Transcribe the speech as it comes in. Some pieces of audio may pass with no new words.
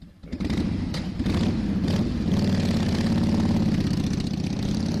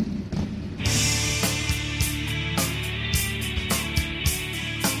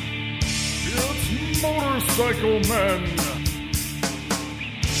Motorcycle Men.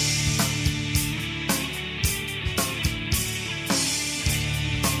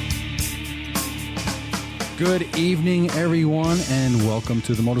 Good evening, everyone, and welcome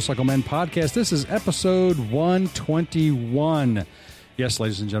to the Motorcycle Men podcast. This is episode 121. Yes,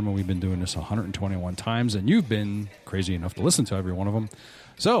 ladies and gentlemen, we've been doing this 121 times, and you've been crazy enough to listen to every one of them.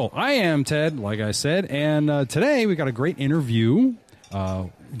 So, I am Ted, like I said, and today we got a great interview.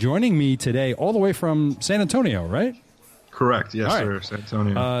 Joining me today, all the way from San Antonio, right? Correct, yes, right. sir, San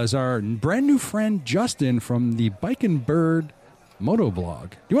Antonio. Is our brand new friend Justin from the Bike and Bird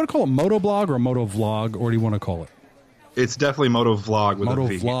Motovlog. Do you want to call it Motovlog or Motovlog, or do you want to call it? It's definitely Motovlog with a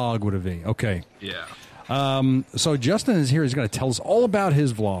V. Motovlog with a V, okay. Yeah. So Justin is here. He's going to tell us all about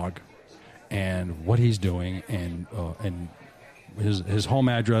his vlog and what he's doing and his home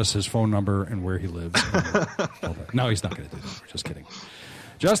address, his phone number, and where he lives. And all that. No, he's not going to do that. We're just kidding.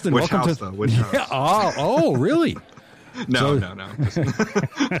 Justin, Which welcome house, to... though? Which house? Oh, really? No.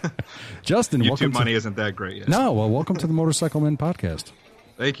 Justin, welcome YouTube money isn't that great yet. No, well, welcome to the Motorcycle Men podcast.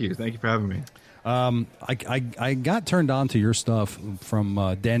 Thank you for having me. I got turned on to your stuff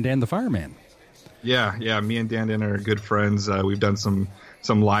from Dan the Fireman. Yeah, me and Dan are good friends. We've done some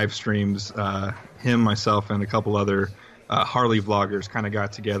live streams. Him, myself, and a couple other Harley vloggers kind of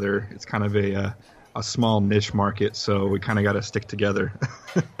got together. It's kind of a small niche market, so we kind of got to stick together.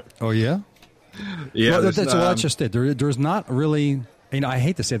 Oh, yeah? Yeah. Well, that's just it. There's not really... I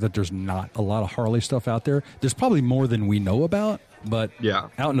hate to say that there's not a lot of Harley stuff out there. There's probably more than we know about, but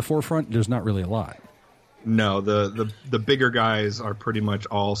out in the forefront, there's not really a lot. No, the bigger guys are pretty much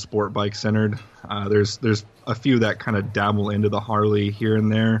all sport bike centered. There's a few that kind of dabble into the Harley here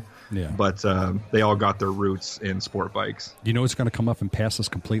and there, but they all got their roots in sport bikes. You know what's going to come up and pass us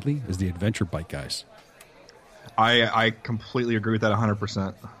completely is the adventure bike guys. I completely agree with that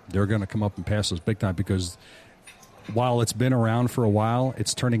 100%. They're going to come up and pass us big time because while it's been around for a while,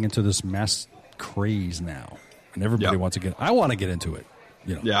 it's turning into this mass craze now, and everybody wants to get. I want to get into it.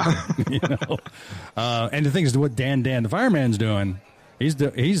 Yeah. And the thing is, what Dan the Fireman's doing, he's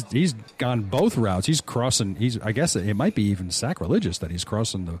gone both routes. He's crossing. I guess it might be even sacrilegious that he's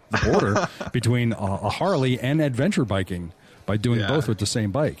crossing the border between a Harley and adventure biking by doing both with the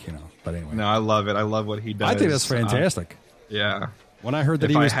same bike. But anyway, no, I love it. I love what he does. I think that's fantastic. When I heard that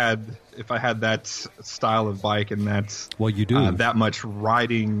if I had that style of bike and that's you do that much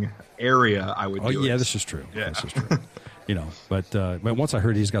riding area, I would. do it. This is true. Yeah. This is true. But once I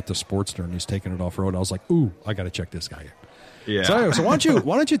heard he's got the Sportster and he's taking it off road, I was like, ooh, I got to check this guy out. Yeah. So anyway,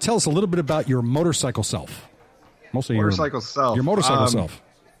 why don't you tell us a little bit about your motorcycle self? Mostly your motorcycle self.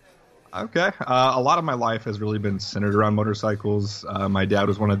 Okay. A lot of my life has really been centered around motorcycles. My dad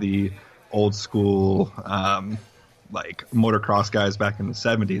was one of the old school motocross guys back in the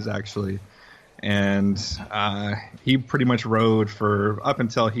 70s, actually. And he pretty much rode for up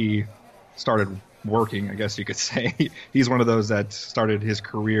until he started working, I guess you could say. He's one of those that started his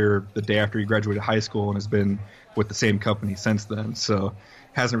career the day after he graduated high school and has been with the same company since then. So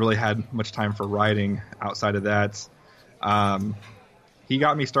hasn't really had much time for riding outside of that. He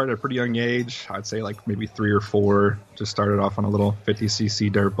got me started at a pretty young age. I'd say maybe 3 or 4. Just started off on a little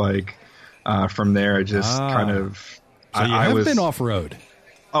 50cc dirt bike. From there, I just kind of... So you have been off-road.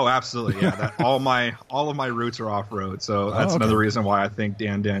 Oh, absolutely, yeah. All of my roots are off-road, so that's another reason why I think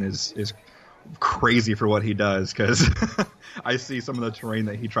Dan is crazy for what he does, because I see some of the terrain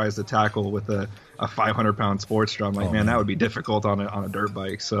that he tries to tackle with a 500-pound Sportster. I'm like, man, that would be difficult on a dirt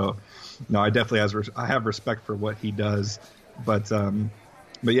bike. So, no, I definitely have respect for what he does. But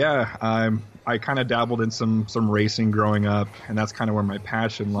yeah, I kind of dabbled in some racing growing up, and that's kind of where my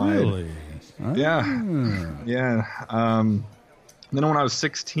passion lied. Really? Yeah. Then when I was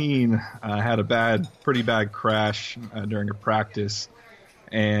 16, I had a pretty bad crash during a practice,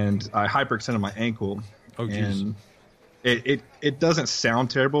 and I hyperextended my ankle. Oh, geez. And it doesn't sound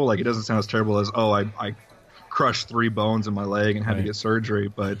terrible. It doesn't sound as terrible as, I crushed 3 bones in my leg and had to get surgery.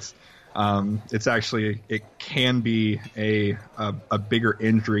 But it can be a bigger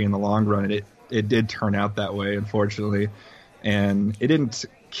injury in the long run. And it did turn out that way, unfortunately. And it didn't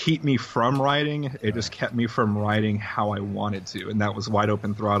keep me from riding. It just kept me from riding how I wanted to, and that was wide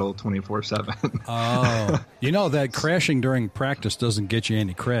open throttle 24/7. Oh, that crashing during practice doesn't get you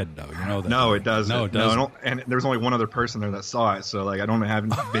any cred, though. You know that. No, it doesn't. No, it doesn't. No, and there's only one other person there that saw it, so I don't have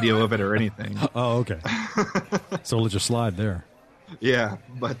any video of it or anything. Oh, okay. So we'll just slide there. Yeah,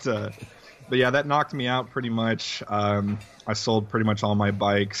 but yeah, that knocked me out pretty much. I sold pretty much all my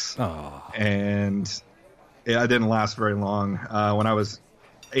bikes, and it didn't last very long. When I was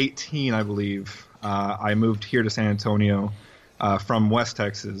 18, I believe, I moved here to San Antonio from West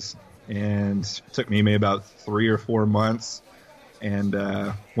Texas, and it took me maybe about 3 or 4 months. And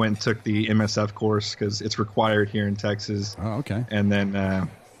went and took the MSF course because it's required here in Texas. Oh, okay. And then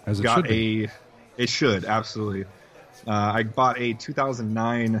As it got should be. It should, absolutely. I bought a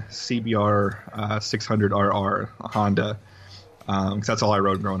 2009 CBR 600RR Honda because that's all I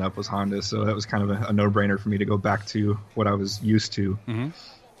rode growing up was Honda. So that was kind of a no-brainer for me to go back to what I was used to.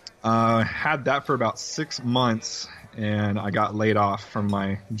 Had that for about 6 months, and I got laid off from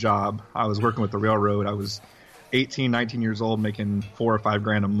my job. I was working with the railroad. I was 18, 19 years old, making $4 or $5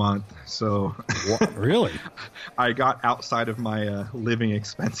 grand a month. So What? Really? I got outside of my living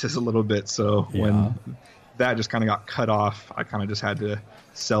expenses a little bit. So when that just kind of got cut off, I kind of just had to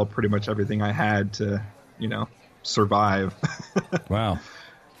sell pretty much everything I had to, survive. Wow.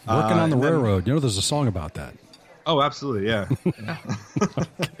 Working on the railroad. There's a song about that. Oh, absolutely. Yeah.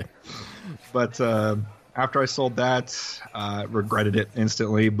 Okay. But after I sold that, regretted it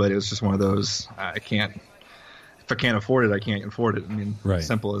instantly, but it was just one of those, if I can't afford it, I can't afford it. I mean, Right.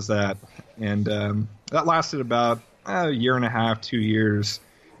 Simple as that. And that lasted about a year and a half, 2 years.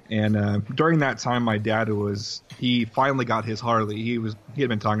 And during that time, my dad he finally got his Harley. He had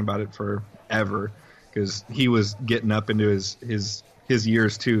been talking about it forever because he was getting up into his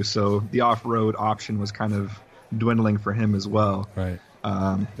years too. So the off-road option was kind of dwindling for him as well. Right.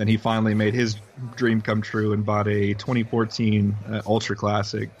 Then he finally made his dream come true and bought a 2014 Ultra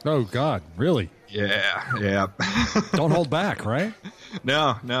Classic. Oh, God. Really? Yeah. Don't hold back, right?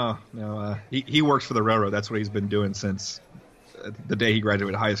 No. He works for the railroad. That's what he's been doing since the day he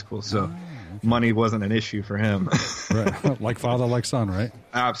graduated high school. So money wasn't an issue for him. Right. Like father, like son, right?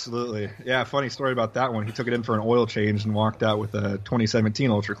 Absolutely. Yeah, funny story about that one. He took it in for an oil change and walked out with a 2017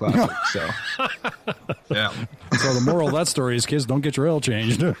 Ultra Classic. So, yeah. So the moral of that story is kids don't get your oil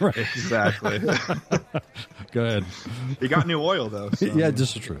changed. Right. Exactly. Go ahead. He got new oil, though. So Yeah,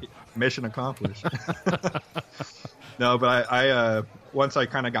 this is true. Mission accomplished. No, but I once I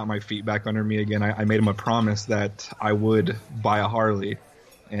kind of got my feet back under me again, I made him a promise that I would buy a Harley.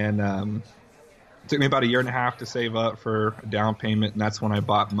 And it took me about a year and a half to save up for a down payment, and that's when I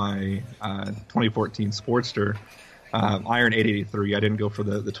bought my 2014 Sportster Iron 883. I didn't go for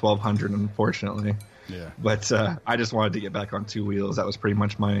the 1200, unfortunately. Yeah. But I just wanted to get back on two wheels. That was pretty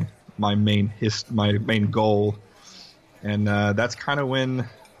much my main goal. And that's kind of when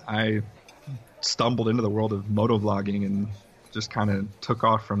I stumbled into the world of motovlogging and just kind of took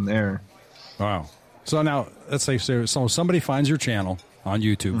off from there. Wow. So now, let's say so somebody finds your channel on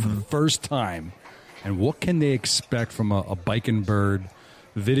YouTube for the first time, and what can they expect from a Bikin' Bird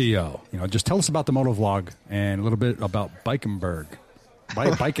video? Just tell us about the motovlog and a little bit about Bikin' Bird.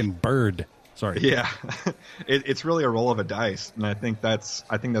 Bikin' Bird. Sorry. Yeah, it's really a roll of a dice, and I think that's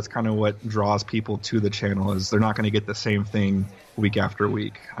kind of what draws people to the channel is they're not going to get the same thing week after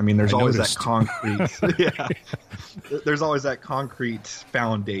week. I mean, there's always that concrete. Yeah, there's always that concrete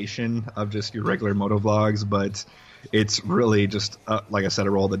foundation of just your regular motovlogs, but it's really just like I said,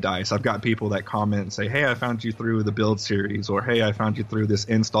 a roll of the dice. I've got people that comment and say, "Hey, I found you through the build series," or "Hey, I found you through this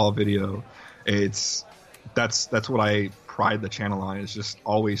install video." That's what I pride the channel on, is just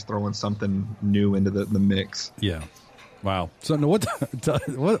always throwing something new into the mix. Yeah. Wow. So what's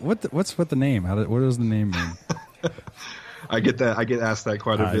with the name? What does the name mean? I get asked that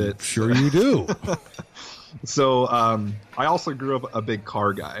quite a bit. Sure you do. So I also grew up a big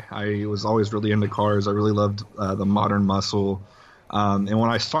car guy. I was always really into cars. I really loved the modern muscle. And when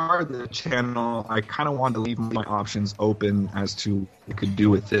I started the channel, I kind of wanted to leave my options open as to what I could do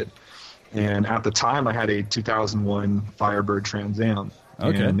with it. And at the time, I had a 2001 Firebird Trans Am.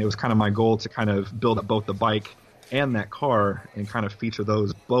 Okay. And it was kind of my goal to kind of build up both the bike and that car and kind of feature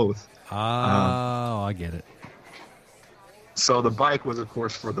those both. Oh, I get it. So the bike was, of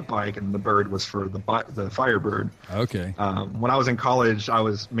course, for the bike, and the bird was for the Firebird. Okay. When I was in college, I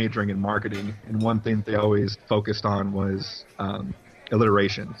was majoring in marketing, and one thing they always focused on was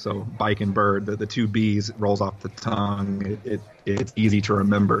alliteration. So bike and bird, the two B's rolls off the tongue. It's easy to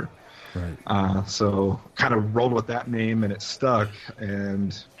remember. Right. So kind of rolled with that name, and it stuck,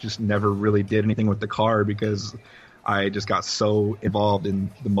 and just never really did anything with the car because I just got so involved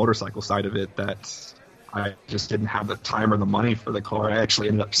in the motorcycle side of it that I just didn't have the time or the money for the car. I actually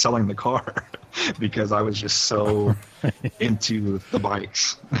ended up selling the car because I was just so into the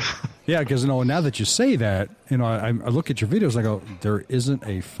bikes. Yeah, because now that you say that, I look at your videos and I go, there isn't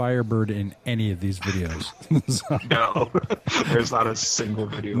a Firebird in any of these videos. So, No, there's not a single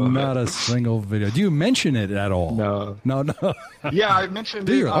video. not a single video. Do you mention it at all? No. No. Yeah, I mentioned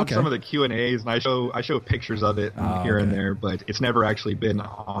Do it you? on Okay. some of the Q&As, and I show pictures of it here and okay. there, but it's never actually been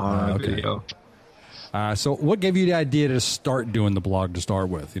on a Okay. video. So what gave you the idea to start doing the blog to start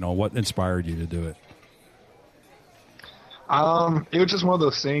with? What inspired you to do it? It was just one of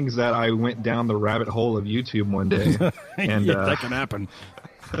those things that I went down the rabbit hole of YouTube one day. And yeah, that can happen.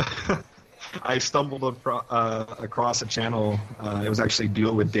 I stumbled across a channel. It was actually Do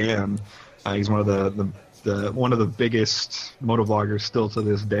It With Dan. He's one of the biggest motovloggers still to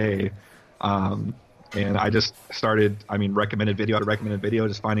this day. And I just started, recommended video to recommended video,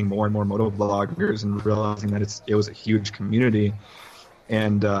 just finding more and more motovloggers and realizing that it was a huge community.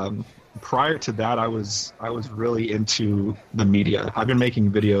 And prior to that, I was really into the media. I've been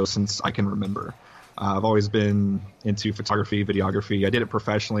making videos since I can remember. I've always been into photography, videography. I did it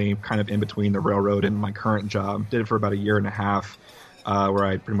professionally, kind of in between the railroad and my current job. Did it for about a year and a half, where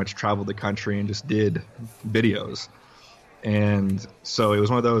I pretty much traveled the country and just did videos. And so it was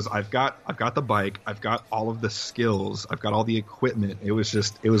one of those, I've got the bike, I've got all of the skills, I've got all the equipment. It was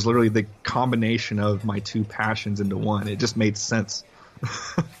literally the combination of my two passions into one. It just made sense.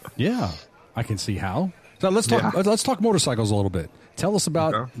 Yeah, I can see how. So let's talk motorcycles a little bit. Tell us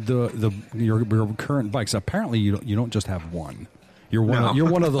about your current bikes. Apparently, you don't just have one. You're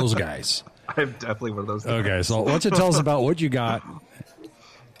one of those guys. I'm definitely one of those guys. Okay, so why don't you tell us about what you got?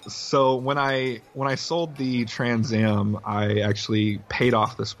 So when I sold the Trans Am, I actually paid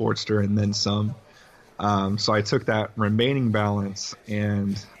off the Sportster and then some. So I took that remaining balance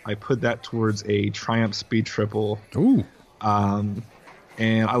and I put that towards a Triumph Speed Triple. Ooh. And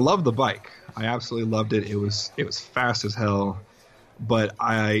I loved the bike. I absolutely loved it. It was fast as hell, but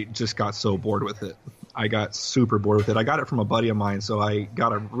I just got so bored with it. I got super bored with it. I got it from a buddy of mine, so I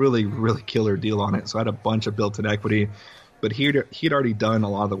got a really, really killer deal on it. So I had a bunch of built-in equity, but he'd already done a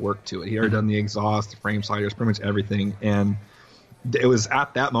lot of the work to it. He'd already done the exhaust, the frame sliders, pretty much everything. And it was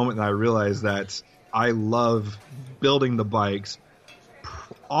at that moment that I realized that I love building the bikes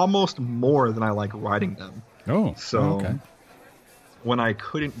almost more than I like riding them. Oh, so okay. When I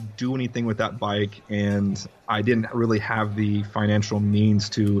couldn't do anything with that bike and I didn't really have the financial means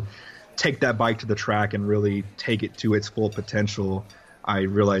to take that bike to the track and really take it to its full potential, I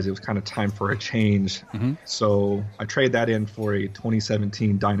realized it was kind of time for a change. Mm-hmm. So I traded that in for a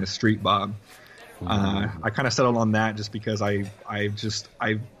 2017 Dyna Street Bob. I kind of settled on that just because I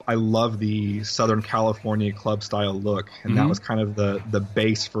love the Southern California club style look, and that was kind of the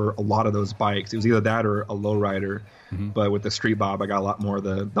base for a lot of those bikes. It was either that or a lowrider. Mm-hmm. But with the Street Bob, I got a lot more of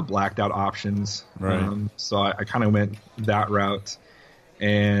the blacked out options. Right. So I kind of went that route,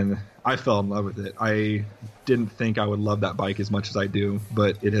 and I fell in love with it. I didn't think I would love that bike as much as I do,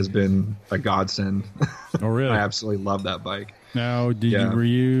 but it has been a godsend. Oh, really? I absolutely love that bike. Now, were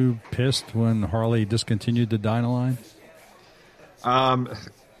you pissed when Harley discontinued the Dyna line?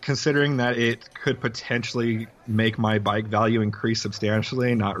 Considering that it could potentially make my bike value increase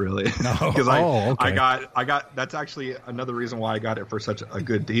substantially, not really. Because okay. I got that's actually another reason why I got it for such a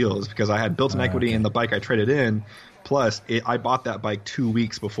good deal is because I had built-in equity in the bike I traded in. Plus, I bought that bike 2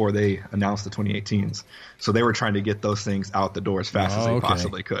 weeks before they announced the 2018s, so they were trying to get those things out the door as fast as they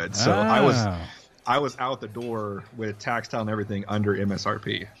possibly could. So I was out the door with tax title and everything under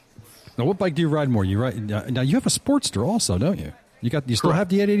MSRP. Now, what bike do you ride more? Now you have a Sportster also, don't you? You still have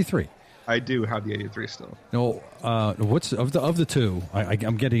the 883? I do have the 883 still. No, what's of the two? I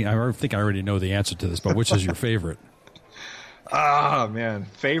think I already know the answer to this, but which is your favorite? Ah, man,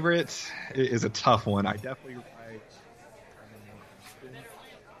 favorite is a tough one. I definitely ride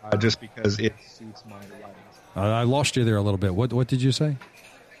just because it suits my riding. I lost you there a little bit. What did you say?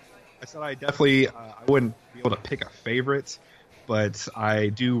 I said I definitely I wouldn't be able to pick a favorite, but I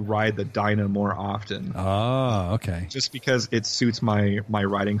do ride the Dyna more often. Oh, okay. Just because it suits my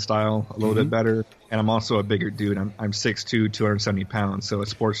riding style a little bit better, and I'm also a bigger dude. I'm 6'2", 270 pounds, so a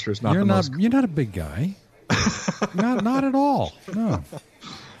Sportster is not most... You're not a big guy. not at all. No.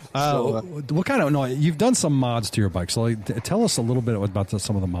 What kind of... No, you've done some mods to your bike, so tell us a little bit about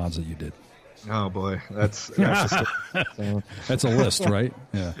some of the mods that you did. Oh boy, that's that's a list, right?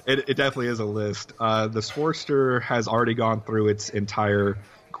 Yeah, it definitely is a list. The Sportster has already gone through its entire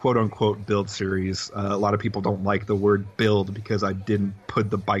quote unquote build series. A lot of people don't like the word build because I didn't put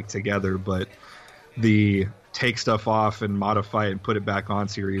the bike together, but the take stuff off and modify it and put it back on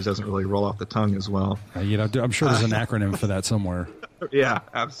series doesn't really roll off the tongue as well. I'm sure there's an acronym for that somewhere. Yeah,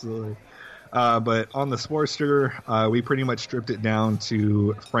 absolutely. But on the Sportster, we pretty much stripped it down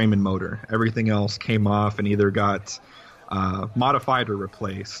to frame and motor. Everything else came off and either got modified or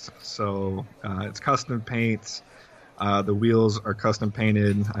replaced. So it's custom paints. The wheels are custom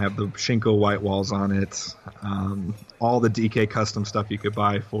painted. I have the Shinko white walls on it. All the DK custom stuff you could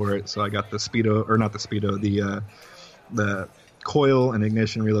buy for it. So I got the Speedo, or not the Speedo, the coil and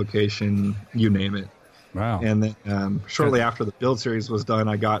ignition relocation, you name it. Wow. And then shortly after the build series was done,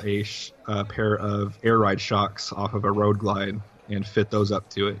 I got a pair of air ride shocks off of a Road Glide and fit those up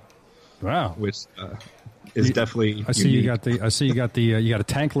to it. Wow. Which is definitely I see unique. you got a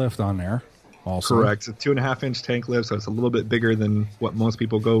tank lift on there also. Correct. It's a 2.5-inch tank lift, so it's a little bit bigger than what most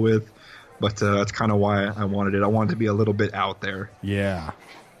people go with. But that's kind of why I wanted it. I wanted to be a little bit out there. Yeah.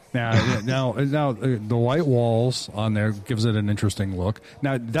 Now, the white walls on there gives it an interesting look.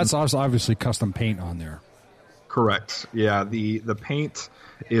 Now, that's obviously custom paint on there. Correct. Yeah, the paint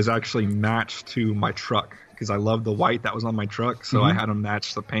is actually matched to my truck because I love the white that was on my truck, so I had them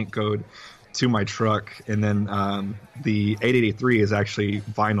match the paint code to my truck. And then the 883 is actually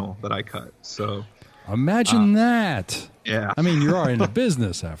vinyl that I cut. So imagine that. Yeah. I mean, you are in the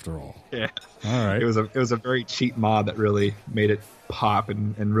business after all. Yeah. All right. It was a very cheap mod that really made it pop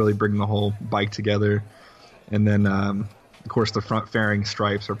and really bring the whole bike together. And then, of course, the front fairing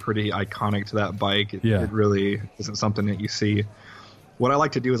stripes are pretty iconic to that bike. It really isn't something that you see. What I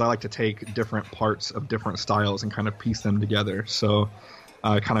like to do is I like to take different parts of different styles and kind of piece them together. So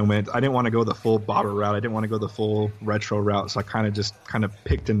I didn't want to go the full bobber route. I didn't want to go the full retro route. So I kind of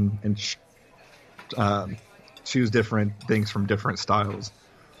picked and choose different things from different styles.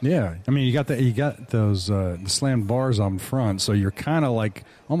 Yeah, I mean, you got those the slammed bars on front, so you're kind of like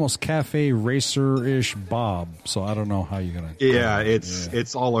almost cafe racer-ish bob. So I don't know how you're gonna. Yeah,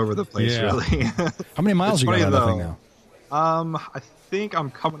 it's all over the place, really. How many miles you got on that thing now? I think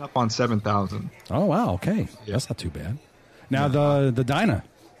I'm coming up on 7,000. Oh wow, okay, that's not too bad. Now the Dyna,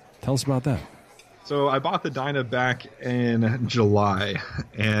 tell us about that. So I bought the Dyna back in July,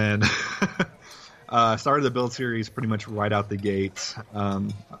 and started the build series pretty much right out the gate.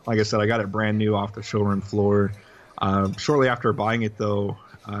 Like I said, I got it brand new off the showroom floor. Shortly after buying it, though,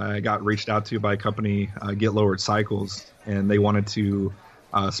 I got reached out to by a company, Get Lowered Cycles, and they wanted to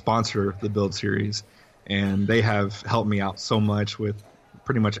sponsor the build series. And they have helped me out so much with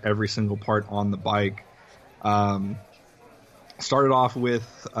pretty much every single part on the bike. Started off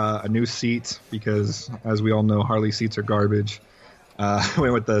with a new seat because, as we all know, Harley seats are garbage.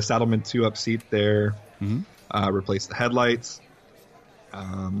 Went with the Saddlemen 2-up seat there. Replaced the headlights.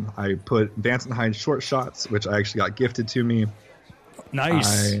 I put Vance & Hines short shots, which I actually got gifted to me.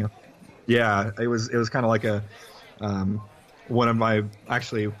 Nice. It was kind of like a one of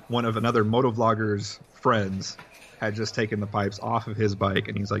another motovlogger's friends had just taken the pipes off of his bike,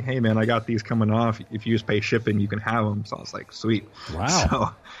 and he's like, "Hey man, I got these coming off. If you just pay shipping, you can have them." So I was like, "Sweet." Wow. So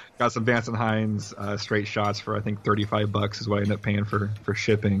got some Vance & Hines straight shots for I think $35 is what I ended up paying for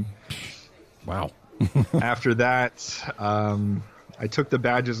shipping. Wow. After that, I took the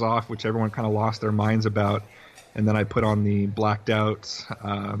badges off, which everyone kind of lost their minds about, and then I put on the blacked out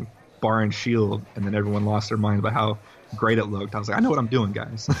bar and shield, and then everyone lost their mind about how great it looked. I was like, I know what I'm doing,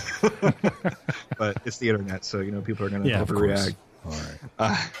 guys. But it's the internet, so people are going to overreact. All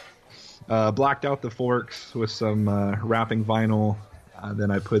right. Blacked out the forks with some wrapping vinyl.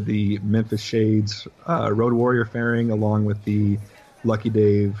 Then I put the Memphis Shades Road Warrior fairing along with the Lucky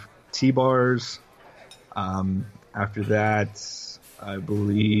Dave T-bars. After that, I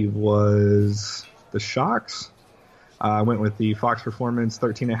believe was the shocks. I went with the Fox Performance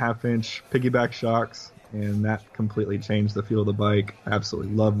 13.5-inch piggyback shocks, and that completely changed the feel of the bike. I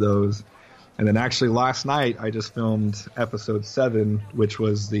absolutely love those. And then actually last night I just filmed episode 7, which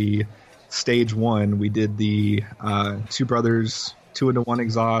was the stage 1. We did the Two Brothers 2-in-1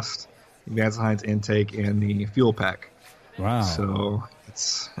 exhaust, Vance & Hines intake, and the fuel pack. Wow. So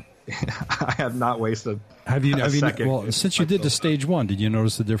I have not wasted since you did the stage 1, did you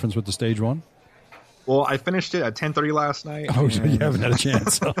notice the difference with the stage 1? Well, I finished it at 10:30 last night. Oh, so you haven't had a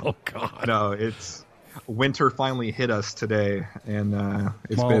chance. Oh, God. No, winter finally hit us today, and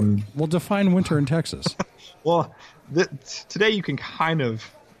it's been... Well, define winter in Texas. Well, today you can kind of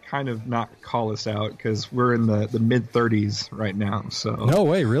not call us out because we're in the mid-30s right now. So no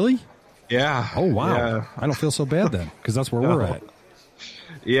way, really? Yeah. Oh, wow. Yeah. I don't feel so bad then because that's where we're at.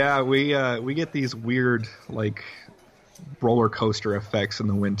 Yeah, we get these weird like roller coaster effects in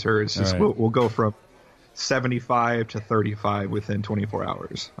the winter. It's just we'll go from 75 to 35 within 24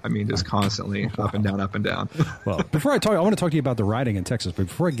 hours. I mean, just constantly up and down, up and down. Well, before I want to talk to you about the riding in Texas, but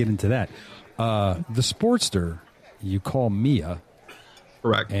before I get into that, the Sportster you call Mia,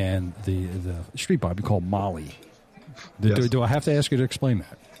 correct, and the street bike you call Molly. Yes. Do I have to ask you to explain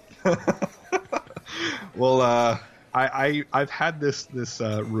that? Well, I've had this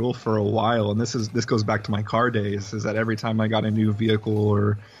rule for a while, and this goes back to my car days. Is that every time I got a new vehicle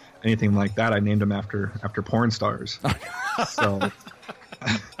or anything like that, I named them after porn stars. So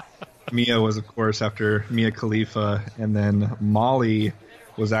Mia was, of course, after Mia Khalifa, and then Molly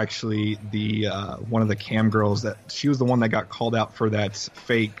was actually the one of the cam girls that she was the one that got called out for that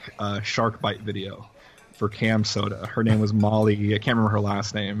fake shark bite video for Cam Soda. Her name was Molly. I can't remember her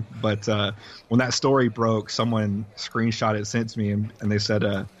last name, but when that story broke, someone screenshot it, sent to me, and they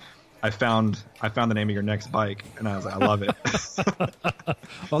said, I found the name of your next bike, and I was like, I love it.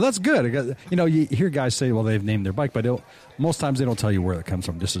 Well, that's good. You know, you hear guys say, well, they've named their bike, but most times they don't tell you where it comes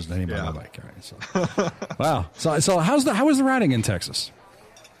from. This is the name of the bike. All right, so. Wow. So how is the riding in Texas?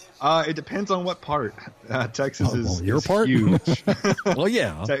 It depends on what part. Texas is your part? Huge. Well,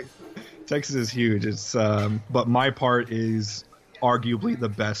 yeah. Texas is huge. It's but my part is arguably the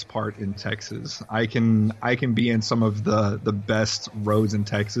best part in Texas. I can be in some of the best roads in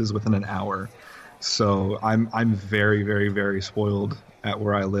Texas within an hour. So I'm very, very, very spoiled at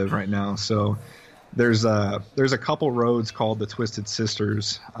where I live right now. So there's a couple roads called the Twisted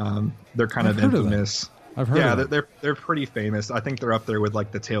Sisters. They're kind of infamous. I've heard of them. They're pretty famous. I think they're up there with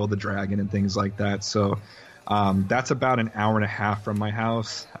like the Tail of the Dragon and things like that. So that's about an hour and a half from my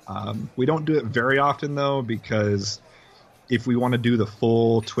house. We don't do it very often though, because if we want to do the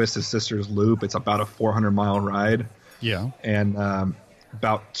full Twisted Sisters loop, it's about a 400-mile ride. Yeah. And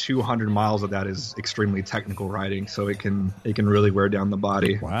about 200 miles of that is extremely technical riding, so it can really wear down the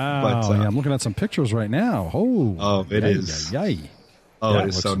body. Wow. But, I'm looking at some pictures right now. It is. Yay. Oh, that it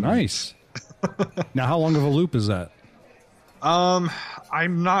is looks so nice. Now, how long of a loop is that? I'm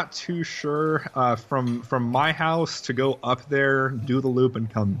not too sure. From my house to go up there, do the loop, and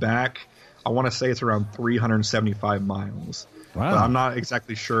come back, I want to say it's around 375 miles. Wow. But I'm not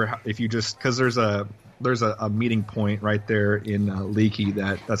exactly sure if you just, because there's a meeting point right there in Leakey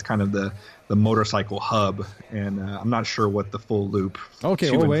that's kind of the motorcycle hub, and I'm not sure what the full loop.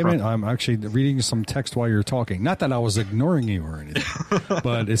 Okay, wait a minute. I'm actually reading some text while you're talking. Not that I was ignoring you or anything,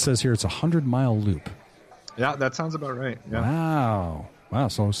 but it says here it's a 100-mile loop. Yeah, that sounds about right. Yeah. Wow.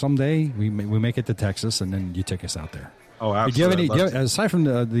 So someday we make it to Texas, and then you take us out there. Oh, absolutely. Do you have aside from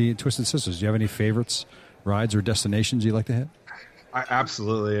the Twisted Sisters, do you have any favorites, rides, or destinations you like to hit?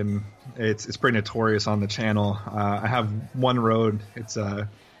 Absolutely, and it's pretty notorious on the channel. I have one road. It's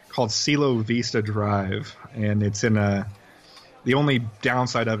called Cielo Vista Drive, and it's in the only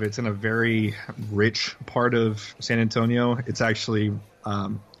downside of it's in a very rich part of San Antonio. It's actually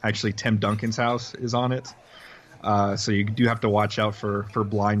Tim Duncan's house is on it. So you do have to watch out for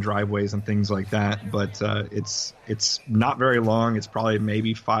blind driveways and things like that. But it's not very long. It's probably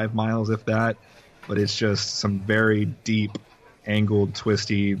maybe 5 miles, if that. But it's just some very deep, angled,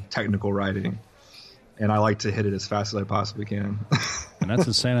 twisty, technical riding. And I like to hit it as fast as I possibly can. And that's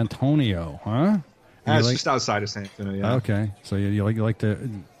in San Antonio, huh? It's just outside of San Antonio, yeah. Okay. So you like to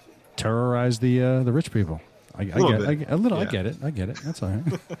terrorize the rich people. I get it. That's all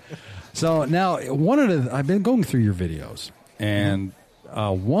right. So now, I've been going through your videos, and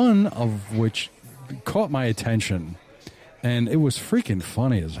one of which caught my attention, and it was freaking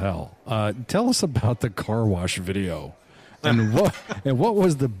funny as hell. Tell us about the car wash video, and what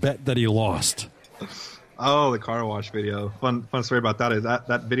was the bet that he lost? Oh, the car wash video. Fun story about that is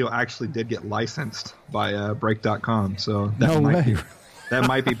that video actually did get licensed by Break.com. So that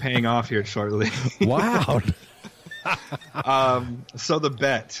might be paying off here shortly. Wow. So the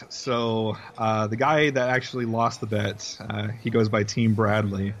bet. So the guy that actually lost the bet, he goes by Team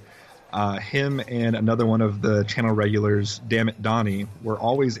Bradley. Him and another one of the channel regulars, Dammit Donnie, were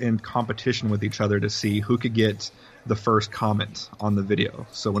always in competition with each other to see who could get the first comment on the video.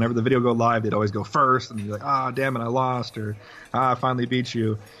 So whenever the video go live, they'd always go first, and you're like, damn it, I lost, or I finally beat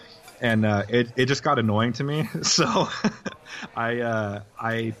you. And it just got annoying to me. So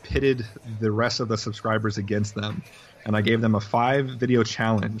I pitted the rest of the subscribers against them, and I gave them a 5-video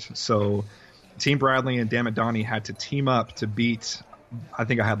challenge. So Team Bradley and Dammit Donnie had to team up to beat, I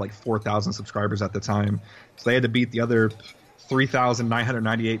think I had like 4,000 subscribers at the time. So they had to beat the other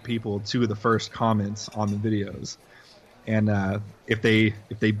 3,998 people to the first comments on the videos. And if they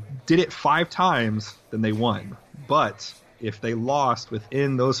did it 5 times, then they won. But if they lost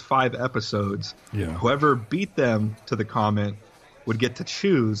within those 5 episodes, whoever beat them to the comment would get to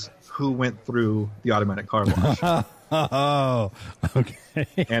choose who went through the automatic car wash. Oh, okay.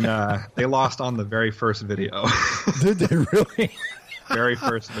 And they lost on the very first video. Did they really? Very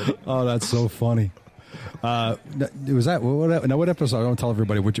first video. Oh, that's so funny. Was that what episode? I don't tell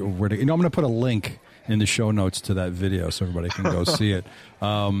everybody I'm going to put a link in the show notes to that video so everybody can go see it.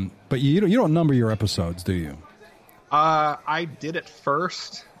 But you don't number your episodes, do you? I did it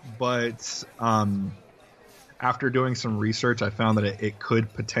first, but after doing some research, I found that it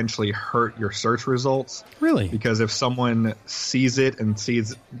could potentially hurt your search results. Really? Because if someone sees it and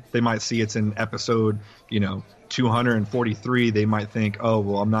they might see it's in episode, 243, they might think, oh,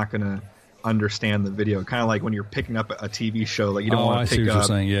 well, I'm not going to understand the video. Kind of like when you're picking up a TV show, like you don't want to pick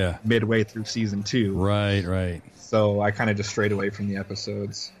up midway through season 2. Right. So I kind of just strayed away from the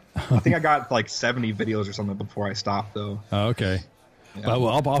episodes. I think I got like 70 videos or something before I stopped, though. Oh, okay. Yeah.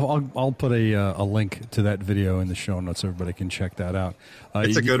 I'll put a link to that video in the show notes so everybody can check that out.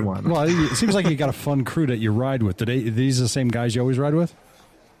 It's a good one. Well, it seems like you got a fun crew that you ride with. Are these the same guys you always ride with?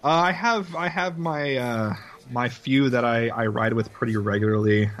 I have my few that I ride with pretty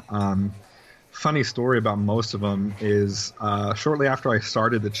regularly. Funny story about most of them is shortly after I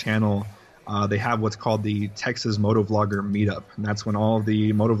started the channel, they have what's called the Texas Motovlogger Meetup. And that's when all of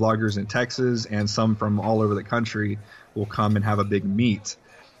the motovloggers in Texas and some from all over the country will come and have a big meet.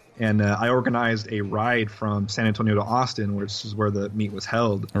 And I organized a ride from San Antonio to Austin, which is where the meet was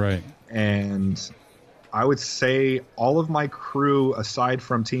held. Right. And I would say all of my crew, aside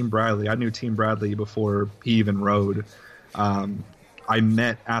from Team Bradley, I knew Team Bradley before he even rode. I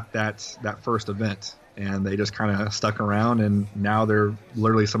met at that first event, and they just kind of stuck around, and now they're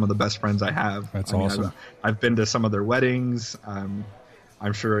literally some of the best friends I have. That's awesome. I've been to some of their weddings.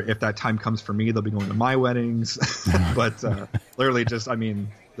 I'm sure if that time comes for me, they'll be going to my weddings. But literally, just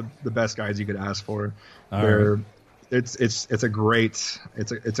the best guys you could ask for. It's a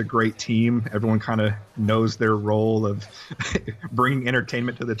great team. Everyone kind of knows their role of bringing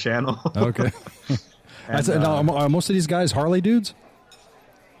entertainment to the channel. Okay. Are most of these guys Harley dudes?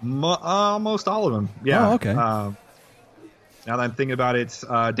 Almost all of them. Yeah. Oh, okay. Now that I'm thinking about it,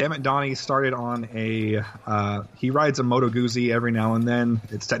 Dammit Donnie started on he rides a Moto Guzzi every now and then.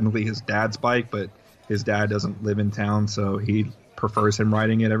 It's technically his dad's bike, but his dad doesn't live in town, so he prefers him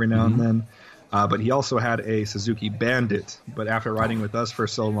riding it every now and then. But he also had a Suzuki Bandit, but after riding with us for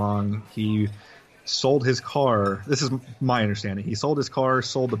so long, he sold his car. This is my understanding. He sold his car,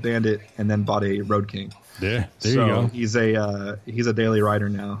 sold the Bandit, and then bought a Road King. Yeah, there you go. He's a daily rider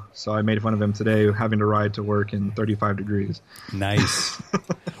now. So I made fun of him today, having to ride to work in 35 degrees. Nice.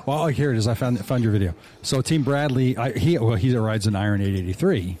 Well, here it is. I found your video. So Team Bradley, he rides an Iron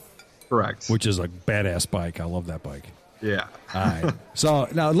 883. Correct. Which is a badass bike. I love that bike. Yeah. All right. So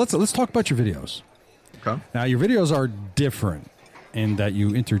now let's talk about your videos. Okay. Now your videos are different in that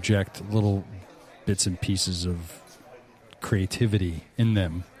you interject little bits and pieces of creativity in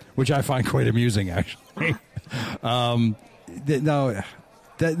them, which I find quite amusing, actually. It's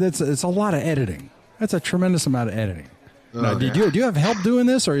a lot of editing. That's a tremendous amount of editing. Now, do you have help doing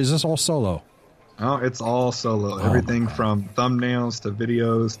this, or is this all solo? Oh, it's all solo. Everything from thumbnails to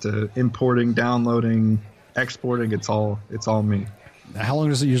videos to importing, downloading, exporting. It's all me. Now, how long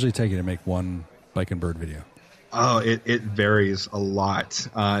does it usually take you to make one Bike and Bird video? Oh, it varies a lot.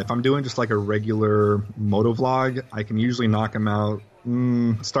 If I'm doing just like a regular moto vlog, I can usually knock them out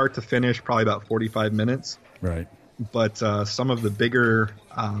start to finish, probably about 45 minutes. Right. But some of the bigger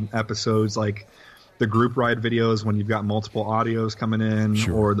episodes, like the group ride videos when you've got multiple audios coming in,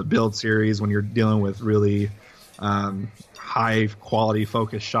 sure, or the build series when you're dealing with really high quality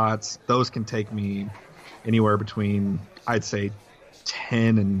focus shots, those can take me anywhere between, I'd say,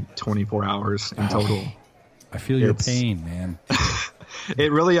 10 and 24 hours in total. I feel your pain, man.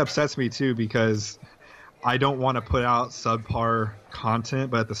 It really upsets me, too, because I don't want to put out subpar content,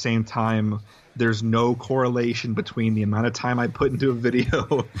 but at the same time, there's no correlation between the amount of time I put into a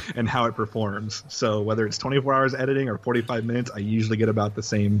video and how it performs. So whether it's 24 hours editing or 45 minutes, I usually get about the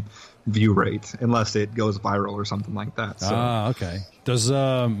same view rate, unless it goes viral or something like that. So. Okay. Does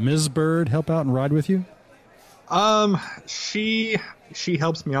Ms. Bird help out and ride with you? She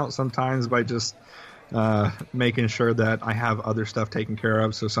helps me out sometimes by just making sure that I have other stuff taken care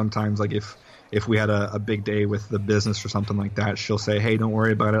of. So sometimes, like if we had a big day with the business or something like that, she'll say, hey, don't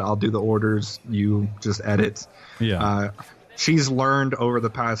worry about it. I'll do the orders. You just edit. Yeah. She's learned over the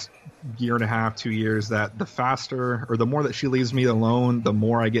past year and a half, 2 years, that the faster or the more that she leaves me alone, the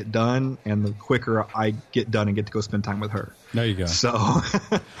more I get done and the quicker I get done and get to go spend time with her. There you go. So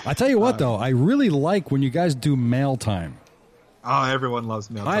I tell you what, though, I really like when you guys do mail time. Oh, everyone loves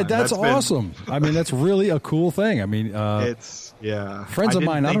mail time. That's awesome. I mean, that's really a cool thing. I mean, it's friends of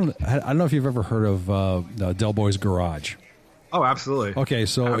mine. I don't know if you've ever heard of Del Boy's Garage. Oh, absolutely. Okay,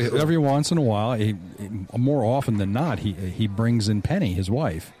 so every once in a while, more often than not, he brings in Penny, his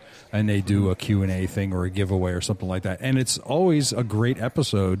wife, and they do a Q&A thing or a giveaway or something like that. And it's always a great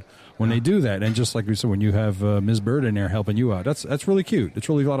episode when they do that. And just like we said, when you have Ms. Bird in there helping you out, that's really cute. It's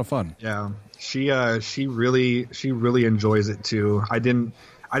really a lot of fun. Yeah. She really enjoys it too. I didn't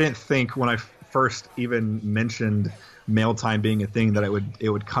think when I first even mentioned mail time being a thing that it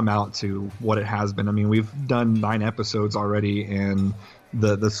would come out to what it has been. I mean, we've done 9 episodes already, and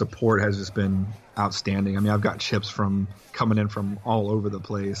the support has just been outstanding. I mean, I've got chips coming in from all over the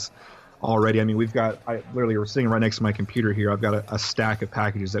place already. I mean, we're sitting right next to my computer here. I've got a stack of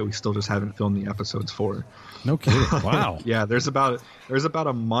packages that we still just haven't filmed the episodes for. No kidding. Wow. Yeah, there's about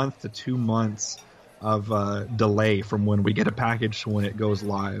a month to 2 months of delay from when we get a package to when it goes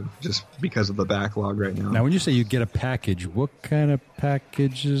live, just because of the backlog right now. Now, when you say you get a package, what kind of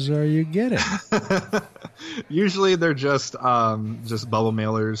packages are you getting? Usually they're just bubble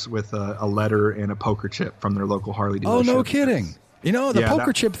mailers with a letter and a poker chip from their local Harley dealership. Oh, no kidding. You know, the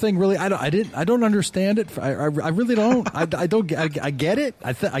poker chip thing, really, I don't understand it. I really don't. I get it.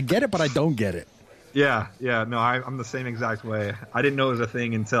 I get it, but I don't get it. Yeah. No, I'm the same exact way. I didn't know it was a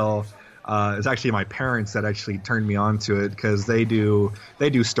thing until it's actually my parents that actually turned me on to it, because they do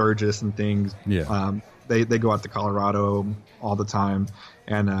Sturgis and things. Yeah. They go out to Colorado all the time,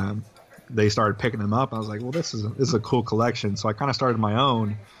 and they started picking them up. I was like, well, this is a cool collection. So I kind of started my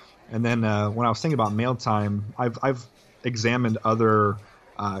own. And then when I was thinking about mail time, I've examined other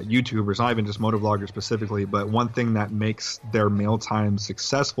YouTubers, not even just motovloggers specifically, but one thing that makes their mail time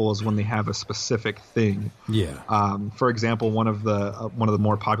successful is when they have a specific thing. Yeah. For example, one of the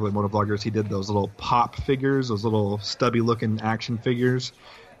more popular motovloggers, he did those little pop figures, those little stubby looking action figures,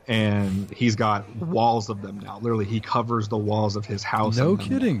 and he's got walls of them now. Literally, he covers the walls of his house. No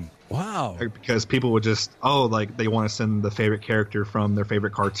kidding. Wow. Because people would just, like they want to send the favorite character from their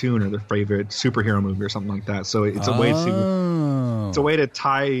favorite cartoon or their favorite superhero movie or something like that. So it's a way to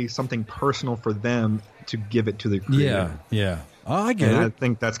tie something personal for them to give it to the creator. Yeah. Oh, I get it. I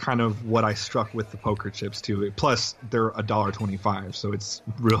think that's kind of what I struck with the poker chips too. Plus, they're $1.25, so it's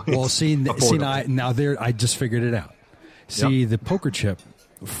really I just figured it out. See, the poker chip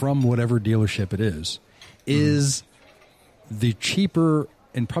from whatever dealership it is the cheaper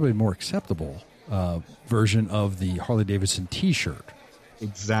and probably more acceptable version of the Harley-Davidson T-shirt.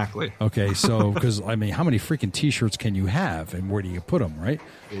 Exactly. Okay, so because I mean, how many freaking T-shirts can you have, and where do you put them, right?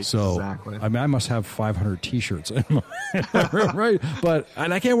 Exactly. So I mean, I must have 500 T-shirts, right?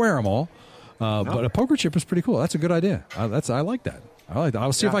 And I can't wear them all. But a poker chip is pretty cool. That's a good idea. I like that.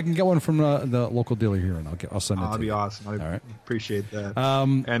 I'll see if I can get one from the local dealer here, and I'll send it to you. That'd be awesome. I appreciate that.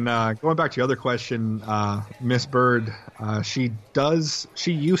 And going back to your other question, Miss Bird, she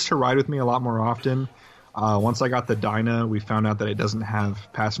used to ride with me a lot more often. Once I got the Dyna, we found out that it doesn't have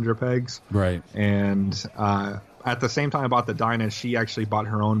passenger pegs. Right. And at the same time I bought the Dyna, she actually bought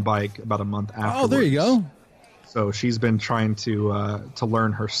her own bike about a month after. Oh, there you go. So she's been trying to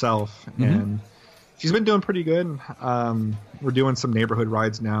learn herself, and she's been doing pretty good. We're doing some neighborhood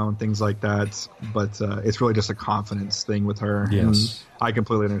rides now and things like that, but it's really just a confidence thing with her. Yes. And I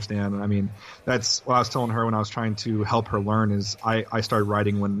completely understand. I mean, that's what I was telling her when I was trying to help her learn is I started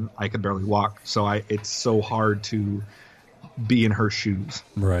riding when I could barely walk. So it's so hard to be in her shoes.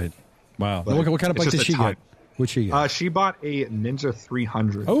 Right. Wow. What kind of bike did she get? What'd she get? She bought a Ninja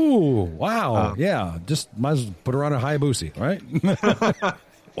 300. Oh, wow. Yeah. Just might as well put her on a Hayabusa, right?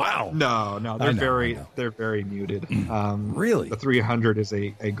 Wow. No, they're very muted. Really? The 300 is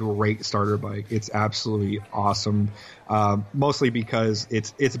a great starter bike. It's absolutely awesome. Mostly because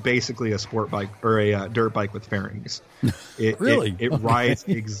it's basically a sport bike or a dirt bike with fairings. Really? It rides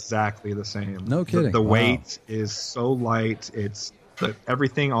exactly the same. No kidding. The weight is so light.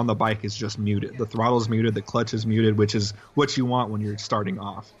 Everything on the bike is just muted. The throttle is muted. The clutch is muted, which is what you want when you're starting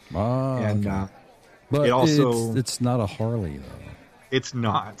off. And but it's not a Harley though. It's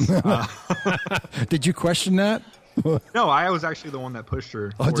not. Did you question that? No, I was actually the one that pushed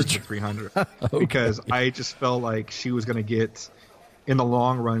her towards the 300 because I just felt like she was going to get, in the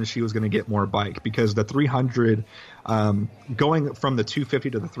long run, she was going to get more bike because the 300, going from the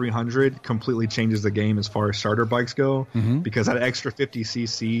 250 to the 300 completely changes the game as far as starter bikes go because that extra 50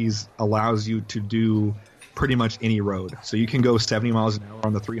 cc's allows you to do pretty much any road. So you can go 70 miles an hour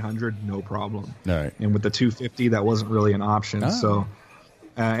on the 300, no problem. All right. And with the 250, that wasn't really an option. So,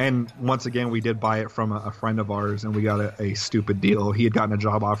 and once again, we did buy it from a friend of ours, and we got a stupid deal. He had gotten a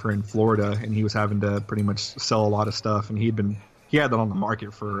job offer in Florida, and he was having to pretty much sell a lot of stuff, and he had that on the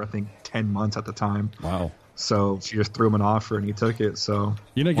market for I think 10 months at the time. Wow. So she just threw him an offer, and he took it. So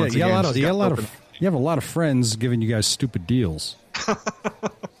you have a lot of friends giving you guys stupid deals.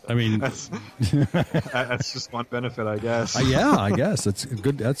 I mean, that's just one benefit, I guess. Yeah, I guess it's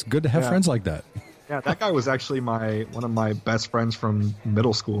good. That's good to have friends like that. Yeah, that guy was actually one of my best friends from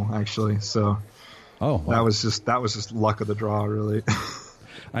middle school, actually. So, that was just luck of the draw, really.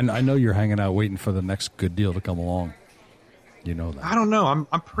 I know you're hanging out waiting for the next good deal to come along. You know that. I don't know.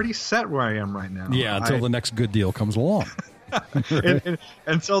 I'm pretty set where I am right now. Yeah, until the next good deal comes along.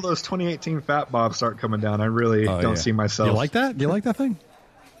 Until those 2018 Fat Bobs start coming down, I really don't see myself. You like that? Do you like that thing?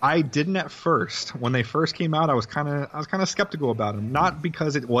 I didn't at first. When they first came out, I was kind of skeptical about them. Not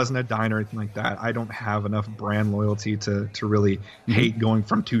because it wasn't a dime or anything like that. I don't have enough brand loyalty to really hate going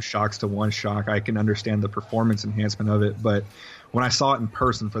from 2 shocks to 1 shock. I can understand the performance enhancement of it, but when I saw it in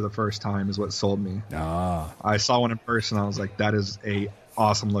person for the first time is what sold me. I saw one in person. I was like, that is a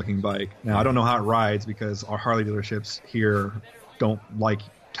awesome looking bike. Now, I don't know how it rides because our Harley dealerships here don't like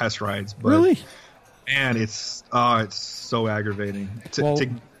test rides. But really? Man, it's so aggravating.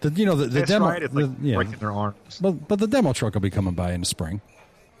 The demo ride, it's like breaking their arms. But the demo truck will be coming by in the spring.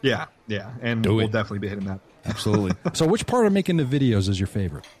 Yeah, and we'll definitely be hitting that. Absolutely. So, which part of making the videos is your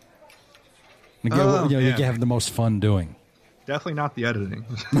favorite? You have the most fun doing. Definitely not the editing.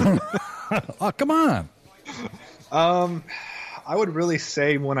 Oh, come on. I would really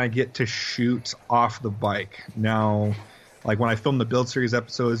say when I get to shoot off the bike. Now, like when I film the Build Series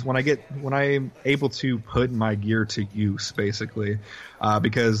episodes, when I'm able to put my gear to use, basically,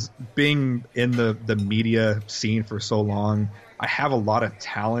 because being in the media scene for so long, I have a lot of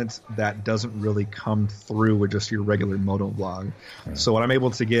talent that doesn't really come through with just your regular moto vlog. Right. So when I'm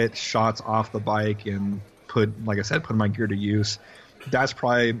able to get shots off the bike and put my gear to use, that's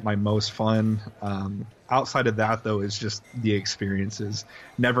probably my most fun. Outside of that, though, is just the experiences.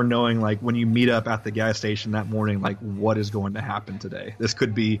 Never knowing, like, when you meet up at the gas station that morning, like, what is going to happen today?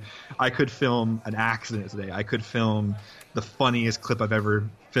 I could film an accident today. I could film the funniest clip I've ever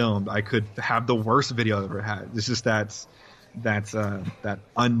filmed. I could have the worst video I've ever had. It's just that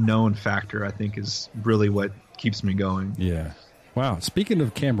unknown factor, I think, is really what keeps me going. Yeah. Wow. Speaking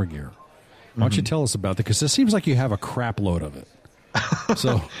of camera gear, why don't you tell us about that? Because it seems like you have a crap load of it.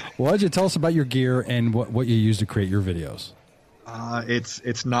 So why don't you tell us about your gear and what you use to create your videos?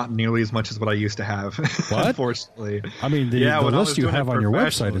 It's not nearly as much as what I used to have. What? Unfortunately. I mean, the list you have on your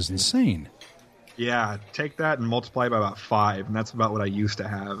website is insane. Yeah, take that and multiply it by about 5, and that's about what I used to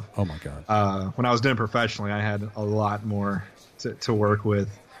have. Oh, my God. When I was doing it professionally, I had a lot more to work with.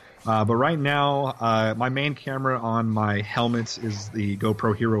 But right now, my main camera on my helmets is the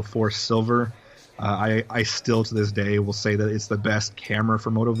GoPro Hero 4 Silver. I still, to this day, will say that it's the best camera for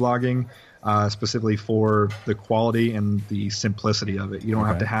motovlogging, specifically for the quality and the simplicity of it. You don't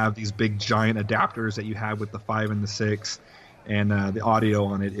have to have these big, giant adapters that you have with the 5 and the 6, and the audio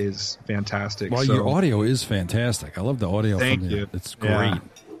on it is fantastic. Well, your audio is fantastic. I love the audio from you. It's great. Yeah.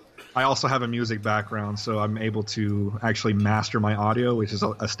 I also have a music background, so I'm able to actually master my audio, which is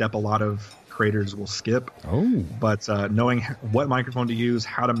a step a lot of creators will skip. But knowing what microphone to use,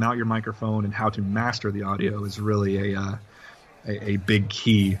 how to mount your microphone, and how to master the audio is really a big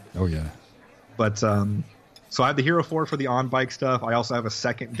key. Oh yeah. But so I have the Hero 4 for the on-bike stuff. I also have a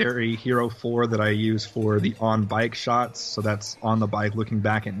secondary Hero 4 that I use for the on-bike shots. So that's on the bike looking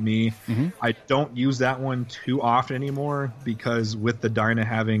back at me. I don't use that one too often anymore because with the Dyna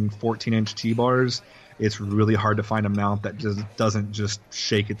having 14-inch T-bars, it's really hard to find a mount that just doesn't just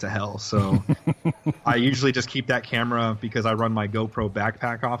shake it to hell. So I usually just keep that camera because I run my GoPro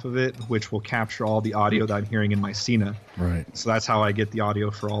backpack off of it, which will capture all the audio that I'm hearing in my Sena. Right. So that's how I get the audio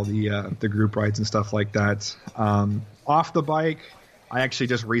for all the group rides and stuff like that. Off the bike, I actually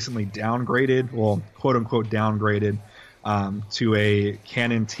just recently downgraded, well, quote unquote downgraded, to a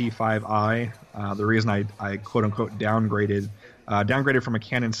Canon T5i. The reason I quote unquote downgraded from a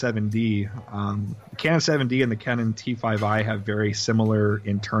Canon 7D. The Canon 7D and the Canon T5i have very similar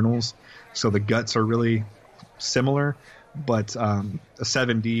internals, so the guts are really similar, but the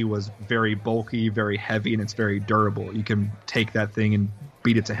 7D was very bulky, very heavy, and it's very durable. You can take that thing and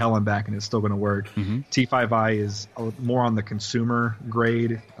beat it to hell and back, and it's still going to work. T5i is more on the consumer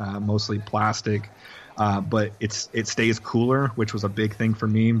grade, mostly plastic. But it stays cooler, which was a big thing for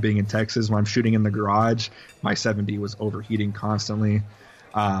me being in Texas. When I'm shooting in the garage, my 7D was overheating constantly.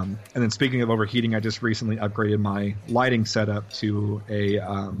 And then speaking of overheating, I just recently upgraded my lighting setup to a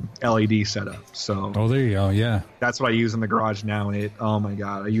LED setup. So there you go. Yeah, that's what I use in the garage now. And oh my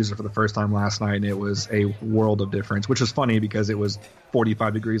God, I used it for the first time last night, and it was a world of difference. Which is funny because it was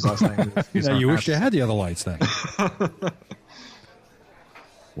 45 degrees last night. You wish you had the other lights then.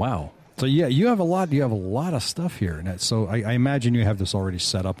 Wow. So yeah, you have a lot of stuff here. And so I imagine you have this already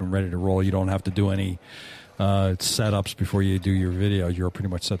set up and ready to roll. You don't have to do any setups before you do your video. You're pretty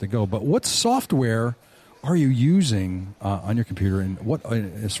much set to go. But what software are you using on your computer? And what,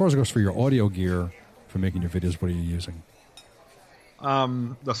 as far as it goes for your audio gear for making your videos, what are you using?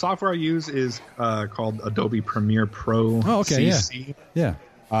 The software I use is called Adobe Premiere Pro. Oh, okay, CC. Yeah.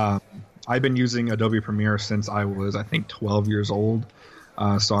 I've been using Adobe Premiere since I was, I think, 12 years old.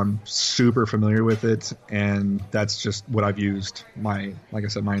 So I'm super familiar with it, and that's just what I've used like I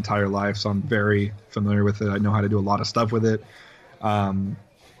said, my entire life. So I'm very familiar with it. I know how to do a lot of stuff with it.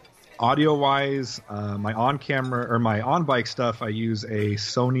 Audio wise, my on camera or my on bike stuff, I use a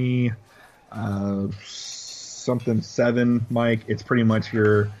Sony something 7 mic. It's pretty much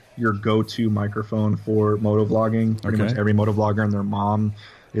your go-to microphone for motovlogging. Pretty much every motovlogger and their mom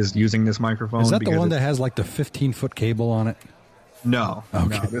is using this microphone. Is that the one that has like the 15-foot cable on it? No,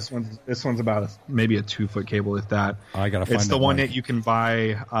 okay. No. This one's about maybe a 2-foot cable, if that. I gotta find. It's the that one mic. that you can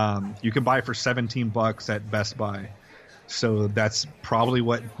buy. You can buy for $17 at Best Buy. So that's probably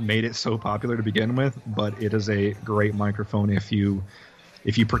what made it so popular to begin with. But it is a great microphone if you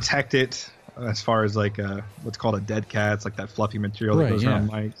protect it as far as like what's called a dead cat. It's like that fluffy material that goes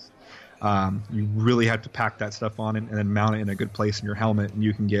around mics. You really have to pack that stuff on it and then mount it in a good place in your helmet, and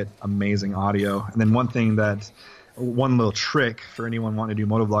you can get amazing audio. And then one little trick for anyone wanting to do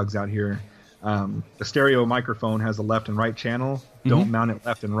motovlogs out here, the stereo microphone has a left and right channel. Don't mount it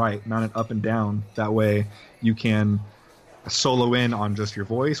left and right, mount it up and down. That way you can solo in on just your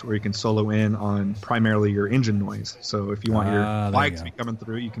voice, or you can solo in on primarily your engine noise. So if you want your bike to be coming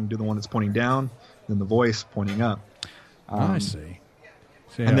through, you can do the one that's pointing down, then the voice pointing up. I see.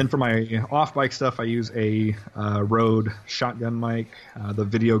 And then for my off-bike stuff, I use a Rode shotgun mic, the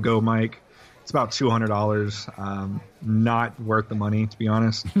Video Go mic. It's about $200. Not worth the money, to be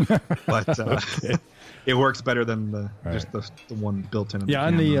honest. But it works better than just the one built in.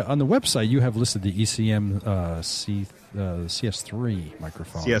 On the website you have listed the ECM CS3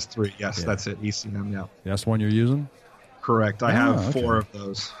 microphone. CS3, yes, that's it. ECM, yeah. That's the one you're using? Correct. I have 4 of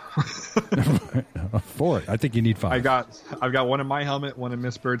those. 4? I think you need 5. I've got one in my helmet, one in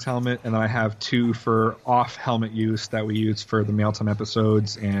Miss Bird's helmet, and then I have 2 for off helmet use that we use for the Mail Time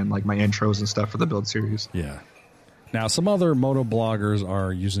episodes and like my intros and stuff for the build series. Yeah. Now some other moto bloggers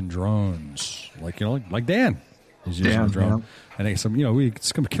are using drones, like Dan is using a drone, and they it's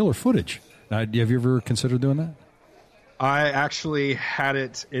some killer footage. Now, have you ever considered doing that? I actually had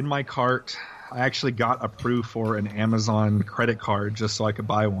it in my cart. I actually got approved for an Amazon credit card just so I could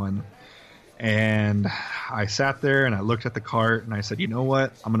buy one. And I sat there and I looked at the cart and I said, you know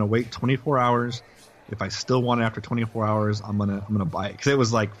what? I'm going to wait 24 hours. If I still want it after 24 hours, I'm gonna buy it. Because it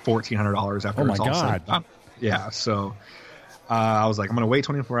was like $1,400 after it's all said and done. Yeah, so I was like, I'm going to wait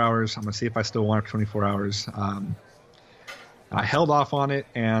 24 hours. I'm going to see if I still want it after 24 hours. I held off on it,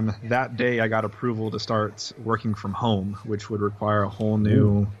 and that day I got approval to start working from home, which would require a whole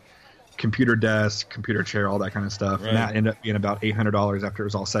new computer desk, computer chair, all that kind of stuff. Right. And that ended up being about $800 after it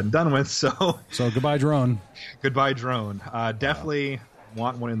was all said and done with. So goodbye drone. Goodbye drone. Definitely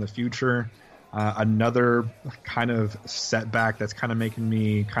want one in the future. Another kind of setback that's kind of making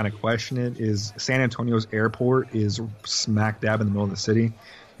me kind of question it is San Antonio's airport is smack dab in the middle of the city.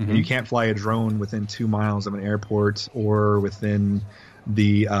 And you can't fly a drone within 2 miles of an airport or within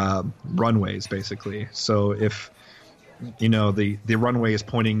the runways, basically. So if the runway is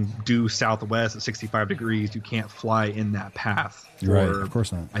pointing due southwest at 65 degrees, you can't fly in that path. Right, of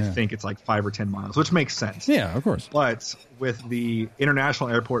course not. I think it's like 5 or 10 miles, which makes sense. Yeah, of course. But with the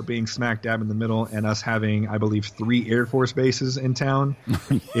international airport being smack dab in the middle and us having, I believe, 3 Air Force bases in town,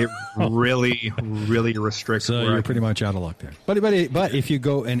 it really, really restricts. So you're pretty much out of luck there. But if you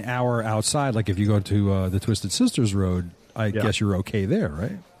go an hour outside, like if you go to the Twisted Sisters Road, I guess you're okay there,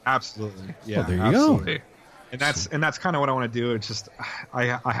 right? Absolutely. Yeah, well, there you go. And that's kind of what I want to do. It's just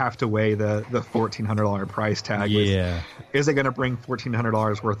I have to weigh the $1,400 price tag. Yeah. Is it going to bring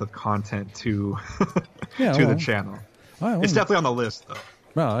 $1,400 worth of content to the channel? It's definitely on the list, though.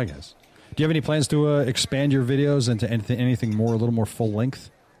 Well, I guess. Do you have any plans to expand your videos into anything more, a little more full length?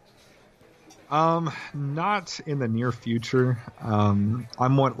 Not in the near future.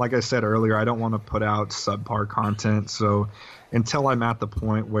 Like I said earlier, I don't want to put out subpar content. So until I'm at the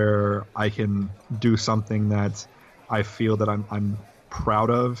point where I can do something that I feel that I'm proud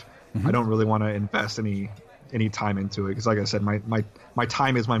of, I don't really want to invest any time into it. Because like I said, my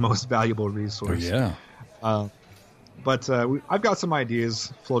time is my most valuable resource. Oh, yeah. But I've got some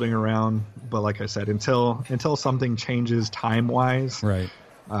ideas floating around. But like I said, until something changes time-wise, right.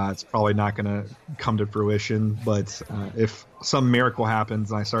 It's probably not going to come to fruition, but if some miracle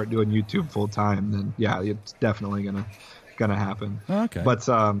happens and I start doing YouTube full time, then it's definitely gonna happen. Okay. But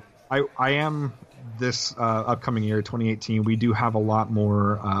I am this upcoming year, 2018. We do have a lot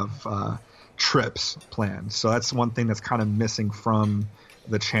more of trips planned, so that's one thing that's kind of missing from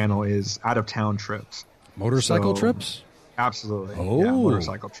the channel is out of town trips. Motorcycle trips. Absolutely. Oh, yeah,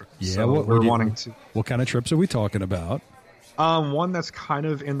 motorcycle trips. Yeah, so we're wanting to. What kind of trips are we talking about? One that's kind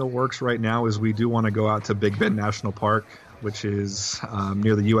of in the works right now is we do want to go out to Big Bend National Park, which is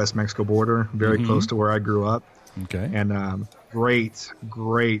near the U.S.-Mexico border, very close to where I grew up. Okay. And great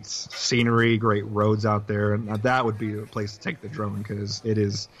scenery, great roads out there. And that would be a place to take the drone because it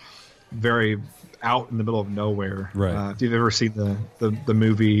is very out in the middle of nowhere. Right. If you've ever seen the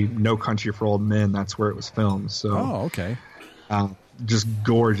movie No Country for Old Men, that's where it was filmed. So, okay. Just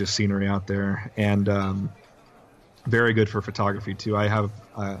gorgeous scenery out there. And very good for photography too. I have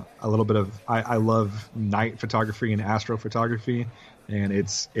a little bit of I love night photography and astrophotography, and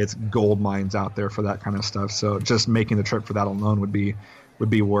it's gold mines out there for that kind of stuff. So just making the trip for that alone would be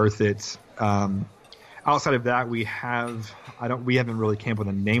worth it. Outside of that, we haven't really came up with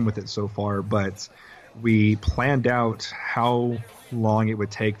a name with it so far, but we planned out how long it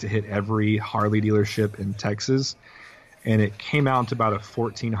would take to hit every Harley dealership in Texas, and it came out to about a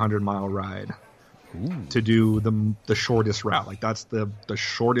 1,400-mile ride. Ooh. To do the shortest route. Like that's the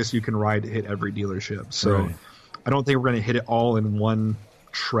shortest you can ride to hit every dealership. So right. I don't think we're going to hit it all in one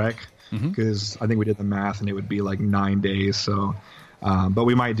trek because I think we did the math and it would be like 9 days. So, but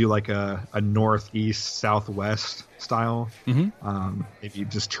we might do like a northeast, southwest style. Maybe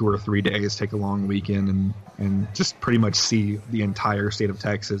just 2 or 3 days, take a long weekend and just pretty much see the entire state of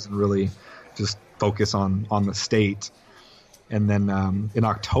Texas and really just focus on the state. And then in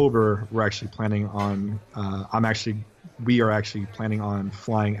October, we're actually planning on. We are actually planning on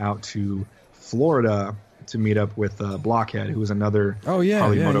flying out to Florida to meet up with Blockhead, who is another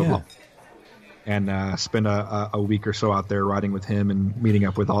Harley Moto vlog, and spend a week or so out there riding with him and meeting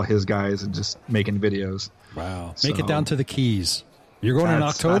up with all his guys and just making videos. Wow! Make it down to the Keys. You're going in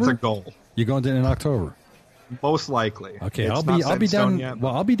October. That's a goal. You're going in October. Most likely. Okay, I'll be down.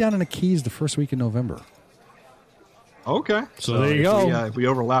 Well, I'll be down in the Keys the first week in November. Okay. So there you go. If we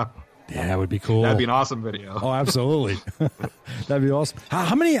overlap. Yeah, that would be cool. That'd be an awesome video. Oh, absolutely. That'd be awesome.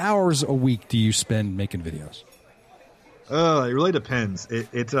 How many hours a week do you spend making videos? It really depends.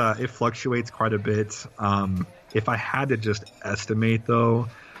 It fluctuates quite a bit. If I had to just estimate, though,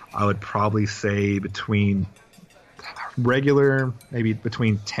 I would probably say between maybe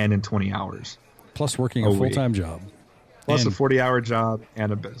between 10 and 20 hours. Plus working a full-time job. Plus a 40-hour job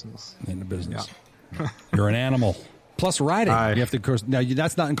and a business. Yeah. You're an animal. Plus riding. You have to, of course. Now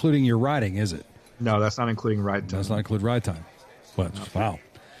that's not including your riding, is it? No, that's not including ride time. Does not include ride time. But wow.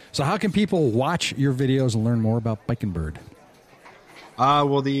 So how can people watch your videos and learn more about Bikin' Bird?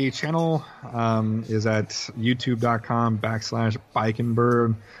 Well, the channel is at youtube.com/Bikin'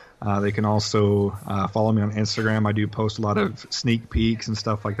 Bird. They can also follow me on Instagram. I do post a lot of sneak peeks and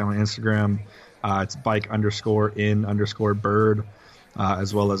stuff like that on Instagram. It's bike_in_bird.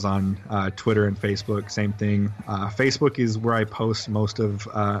 As well as on Twitter and Facebook, same thing. Facebook is where I post most of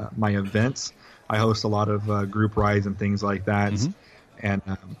my events. I host a lot of group rides and things like that, and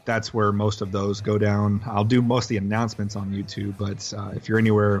that's where most of those go down. I'll do most of the announcements on YouTube, but if you're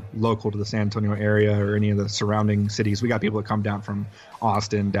anywhere local to the San Antonio area or any of the surrounding cities, we got people that come down from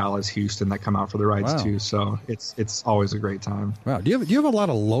Austin, Dallas, Houston that come out for the rides too. So it's always a great time. Wow. Do you have a lot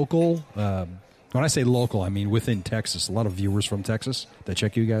of local? When I say local, I mean within Texas. A lot of viewers from Texas that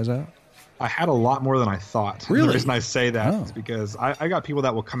check you guys out? I had a lot more than I thought. Really? The reason I say that is because I got people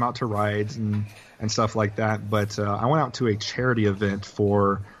that will come out to rides and stuff like that. But I went out to a charity event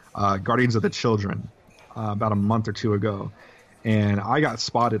for Guardians of the Children about a month or two ago. And I got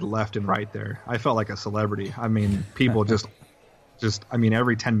spotted left and right there. I felt like a celebrity. I mean, people just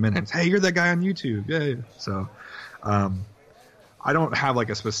every 10 minutes, hey, you're that guy on YouTube. Yeah. So I don't have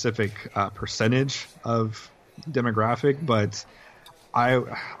like a specific percentage of demographic, but I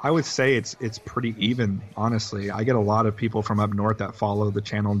would say it's pretty even, honestly. I get a lot of people from up north that follow the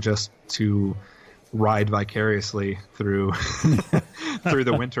channel just to ride vicariously through through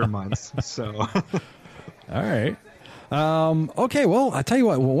the winter months. So all right. Okay, well, I tell you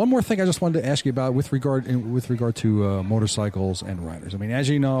what. Well, one more thing I just wanted to ask you about with regard to motorcycles and riders. I mean, as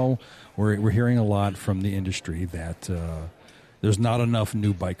you know, we're hearing a lot from the industry that there's not enough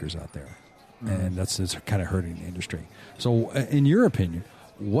new bikers out there, and it's kind of hurting the industry. So, in your opinion,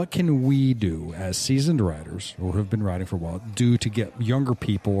 what can we do as seasoned riders or who have been riding for a while to get younger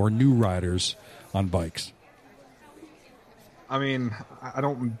people or new riders on bikes? I mean, I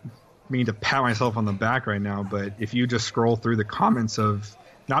don't mean to pat myself on the back right now, but if you just scroll through the comments of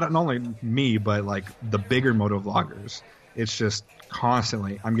not only me, but like the bigger moto vloggers, it's just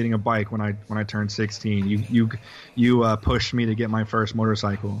constantly, I'm getting a bike when I turn 16. You pushed me to get my first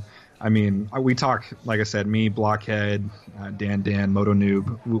motorcycle. I mean, we talk, like I said, me, Blockhead, Dan, Moto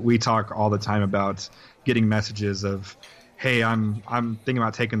Noob. We talk all the time about getting messages of, hey, I'm thinking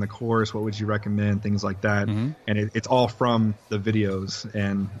about taking the course. What would you recommend? Things like that. Mm-hmm. And it's all from the videos.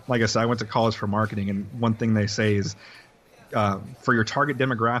 And like I said, I went to college for marketing, and one thing they say is for your target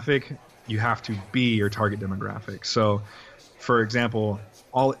demographic, you have to be your target demographic. So, for example,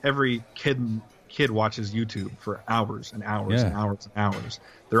 every kid watches YouTube for hours and hours and hours and hours.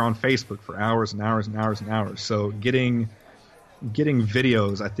 They're on Facebook for hours and hours and hours and hours. So getting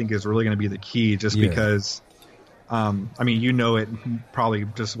videos, I think, is really going to be the key, just because, I mean, you know it probably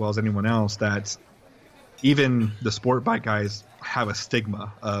just as well as anyone else that even the sport bike guys have a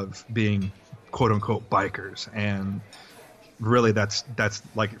stigma of being quote unquote bikers. And really that's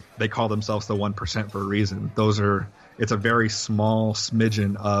like, they call themselves the 1% for a reason. It's a very small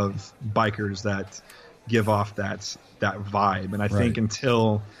smidgen of bikers that give off that vibe. And I think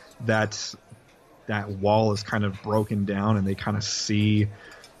until that wall is kind of broken down and they kind of see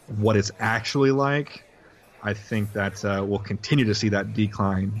what it's actually like, I think that we'll continue to see that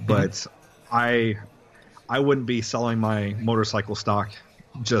decline. But I wouldn't be selling my motorcycle stock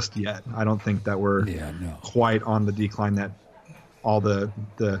just yet. I don't think that we're quite on the decline that all the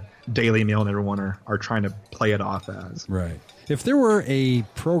Daily Mail and everyone are trying to play it off as. Right. If there were a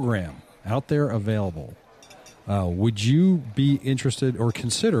program out there available, would you be interested or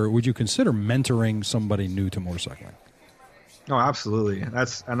would you consider mentoring somebody new to motorcycling? Oh, absolutely.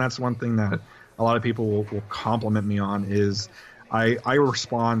 That's one thing that a lot of people will compliment me on is I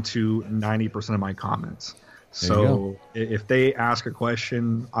respond to 90% of my comments. So if they ask a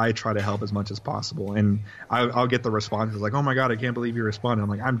question, I try to help as much as possible. And I'll get the responses like, "Oh my God, I can't believe you responded." I'm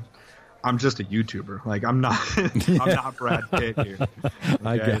like, I'm just a YouTuber. Like, I'm not I'm not Brad Pitt here.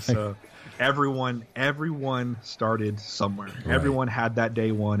 Okay? So everyone started somewhere. Right. Everyone had that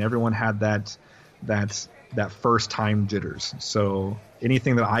day one. Everyone had that first time jitters. So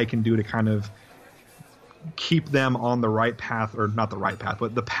anything that I can do to kind of keep them on the right path, or not the right path,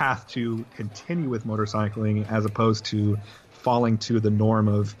 but the path to continue with motorcycling, as opposed to falling to the norm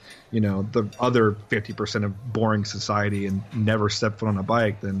of, the other 50% of boring society and never step foot on a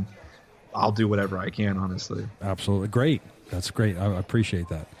bike, then I'll do whatever I can, honestly. Absolutely. Great. That's great. I appreciate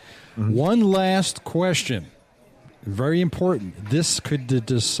that. Mm-hmm. One last question. Very important. This could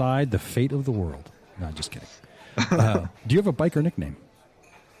decide the fate of the world. No, just kidding. Do you have a biker nickname?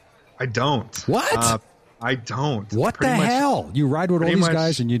 I don't. What? I don't. What the hell? You ride with all these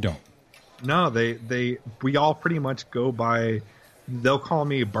guys and you don't? No, we all pretty much go by, they'll call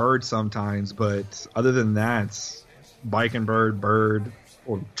me Bird sometimes, but other than that, Bike and Bird,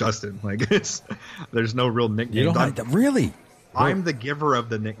 or Justin. Like, there's no real nickname. You don't really? I'm the giver of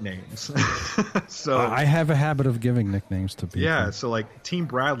the nicknames. So I have a habit of giving nicknames to people. Yeah, so like Team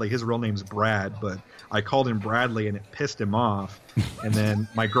Bradley, his real name's Brad, but I called him Bradley and it pissed him off. And then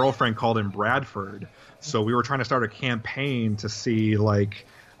my girlfriend called him Bradford. So we were trying to start a campaign to see like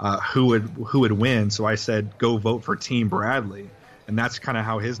who would win. So I said, go vote for Team Bradley, and that's kind of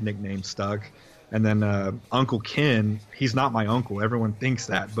how his nickname stuck. And then Uncle Ken, he's not my uncle. Everyone thinks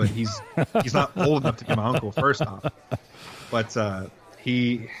that, but he's not old enough to be my uncle. First off, but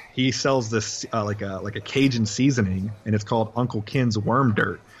he sells this like a Cajun seasoning, and it's called Uncle Ken's Worm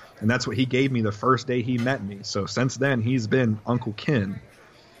Dirt, and that's what he gave me the first day he met me. So since then, he's been Uncle Ken.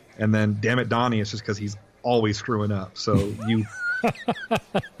 And then, damn it, Donnie, it's just because he's always screwing up. So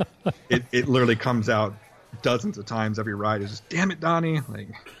it literally comes out dozens of times every ride. It's just, damn it, Donnie, like,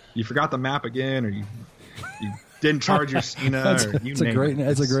 you forgot the map again, or you didn't charge your Cena. That's a great name.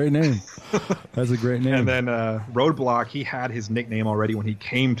 That's a great name. And then Roadblock, he had his nickname already when he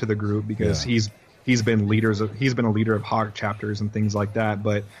came to the group, because he's been a leader of Hawk chapters and things like that.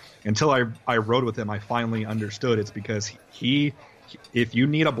 But until I rode with him, I finally understood it's because if you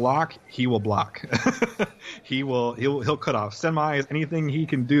need a block, he will block. He'll cut off semis, anything he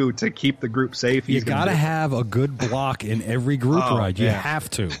can do to keep the group safe. You got to have a good block in every group ride. You have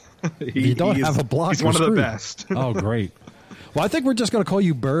to. If you don't have a block, he's one of the best. Oh, great. Well, I think we're just going to call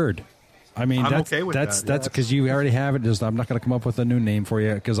you Bird. I mean, I'm okay with that. That's because you already have it. I'm not going to come up with a new name for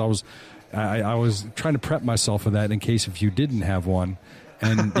you, because I was trying to prep myself for that in case if you didn't have one.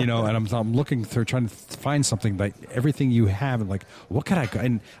 And and I'm looking through, trying to find something like everything you have, and like, what could I go?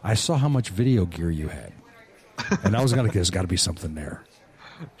 And I saw how much video gear you had, and I was gonna, there's got to be something there,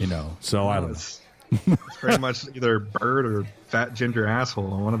 So I don't know. It's pretty much either Bird or Fat Ginger Asshole.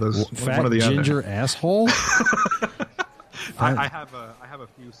 One of those. Fat one of the Ginger other. Asshole. I have a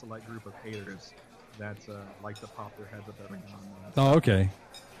few select group of haters that like to pop their heads up every now and then. Oh, okay.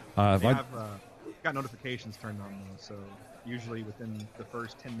 got notifications turned on though, so usually within the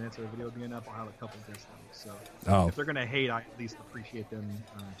first 10 minutes of the video being up, I'll have a couple dislikes. So if they're gonna hate, I at least appreciate them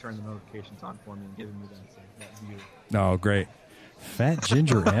turning the notifications on for me and giving me that view. Oh, great! Fat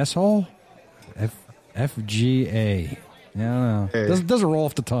ginger asshole. FGA. Yeah, I don't know. Doesn't roll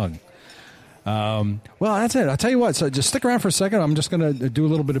off the tongue. Well, that's it. I'll tell you what. So just stick around for a second. I'm just going to do a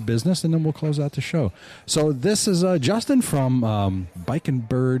little bit of business, and then we'll close out the show. So this is Justin from Bike and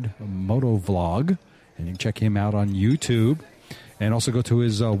Bird Moto Vlog, and you can check him out on YouTube, and also go to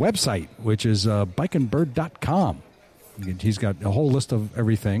his website, which is bikeandbird.com. He's got a whole list of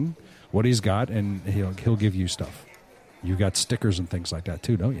everything, what he's got, and he'll give you stuff. You got stickers and things like that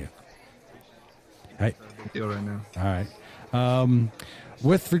too, don't you? Right. Big deal right now. All right.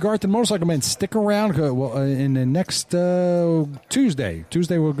 With regard to Motorcycle Man, stick around. In the next Tuesday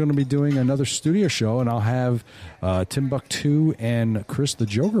we're going to be doing another studio show, and I'll have Timbuktu and Chris the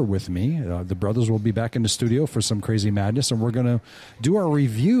Joker with me. The brothers will be back in the studio for some crazy madness, and we're going to do our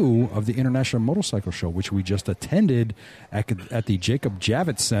review of the International Motorcycle Show, which we just attended at the Jacob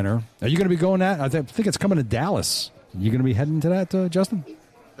Javits Center. Are you going to be going at? I think it's coming to Dallas. You going to be heading to that, Justin?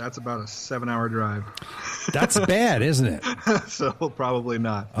 That's about a 7-hour drive. That's bad, isn't it? So probably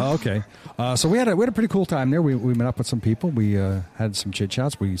not. Oh, okay. So we had a pretty cool time there. We met up with some people. We had some chit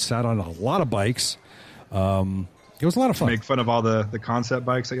chats. We sat on a lot of bikes. It was a lot of fun. Make fun of all the concept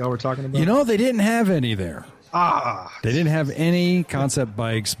bikes that y'all were talking about. They didn't have any there. They didn't have any concept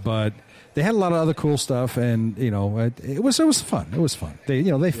bikes, but they had a lot of other cool stuff, and it was fun. It was fun.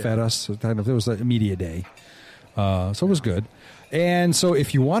 They fed us. It was a media day, so it was good. And so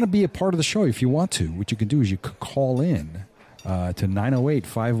if you want to be a part of the show, if you want to, what you can do is you could call in to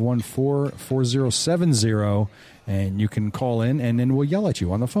 908-514-4070, and you can call in, and then we'll yell at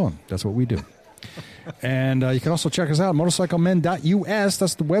you on the phone. That's what we do. And you can also check us out, motorcyclemen.us.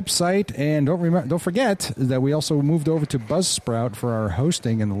 That's the website. And don't forget that we also moved over to Buzzsprout for our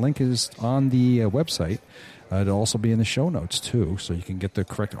hosting, and the link is on the website. It'll also be in the show notes, too, so you can get the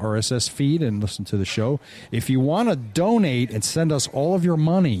correct RSS feed and listen to the show. If you want to donate and send us all of your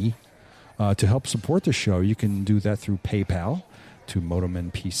money to help support the show, you can do that through PayPal to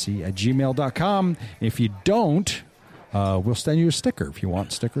motomenpc@gmail.com. If you don't, we'll send you a sticker. If you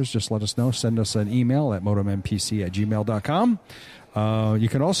want stickers, just let us know. Send us an email at motomenpc@gmail.com. You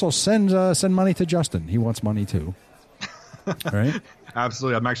can also send money to Justin. He wants money, too. Right?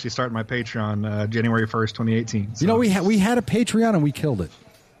 Absolutely. I'm actually starting my Patreon January 1st, 2018. So. We had a Patreon and we killed it.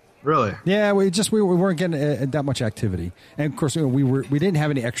 Really? Yeah, we weren't getting that much activity, and of course we didn't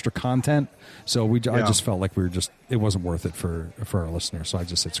have any extra content, so I just felt like it wasn't worth it for our listeners, so I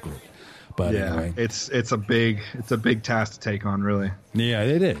just said screw it. But anyway, it's a big task to take on, really. Yeah,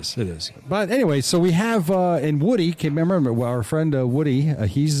 it is. But anyway, so we have and Woody. Remember our friend Woody?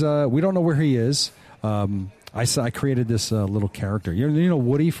 He's we don't know where he is. I created this little character. You know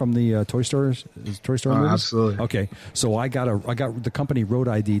Woody from the Toy Story movies? Absolutely. Okay, so I got the company Road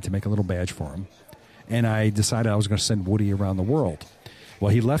ID to make a little badge for him, and I decided I was going to send Woody around the world.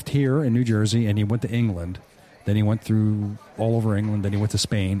 Well, he left here in New Jersey, and he went to England. Then he went through all over England. Then he went to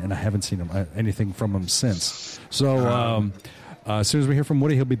Spain, and I haven't seen anything from him since. So as soon as we hear from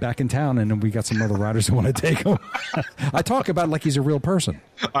Woody, he'll be back in town, and then we got some other riders who want to take him. I talk about it like he's a real person.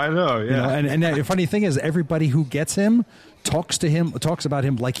 I know, yeah. And the funny thing is, everybody who gets him talks about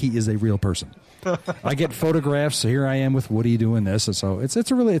him like he is a real person. I get photographs. So here I am with Woody doing this, and so it's a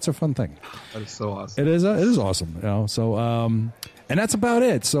fun thing. That is so awesome. It is awesome. So and that's about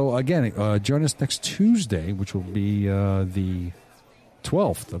it. So again, join us next Tuesday, which will be the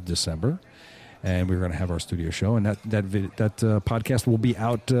 12th of December. And we're going to have our studio show, and that podcast will be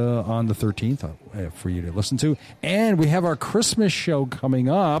out on the 13th for you to listen to. And we have our Christmas show coming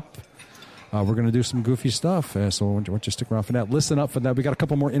up. We're going to do some goofy stuff, so why don't you stick around for that? Listen up for that. We got a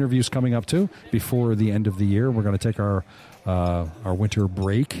couple more interviews coming up too before the end of the year. We're going to take our winter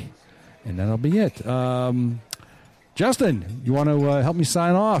break, and that'll be it. Justin, you want to help me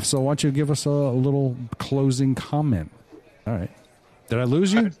sign off? So why don't you give us a little closing comment? All right. Did I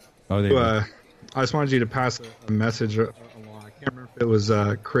lose you? Oh, there you go. I just wanted you to pass a message along. I can't remember if it was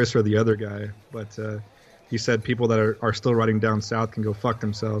Chris or the other guy, but he said people that are still riding down south can go fuck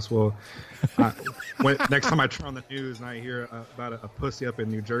themselves. Well, next time I turn on the news and I hear about a pussy up in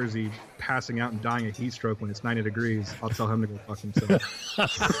New Jersey passing out and dying of heat stroke when it's 90 degrees, I'll tell him to go fuck himself.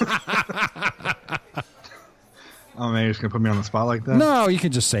 Oh, man, you're just going to put me on the spot like that? No, you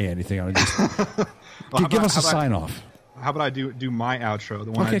can just say anything. Give us a sign-off. How about I do my outro,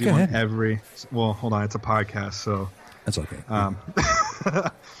 the one I do on every... Well, hold on, it's a podcast, so... That's okay. All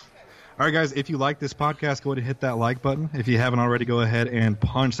right, guys, if you like this podcast, go ahead and hit that like button. If you haven't already, go ahead and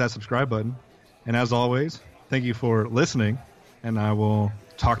punch that subscribe button. And as always, thank you for listening, and I will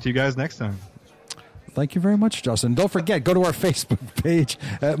talk to you guys next time. Thank you very much, Justin. Don't forget, go to our Facebook page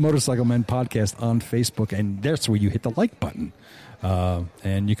at Motorcycle Men Podcast on Facebook, and that's where you hit the like button.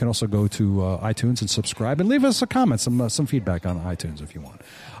 And you can also go to iTunes and subscribe and leave us a comment, some feedback on iTunes if you want.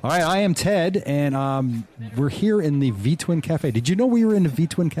 All right, I am Ted, and we're here in the V-Twin Cafe. Did you know we were in the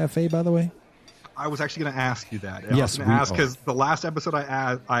V-Twin Cafe, by the way? I was actually going to ask you that. Yes, I was going to ask because the last episode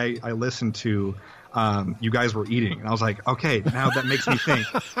I listened to, you guys were eating, and I was like, okay, now that makes me think: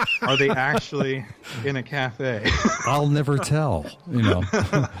 are they actually in a cafe? I'll never tell,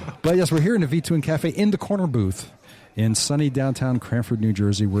 But yes, we're here in the V-Twin Cafe in the corner booth in sunny downtown Cranford, New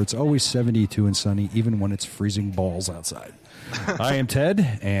Jersey, where it's always 72 and sunny, even when it's freezing balls outside. I am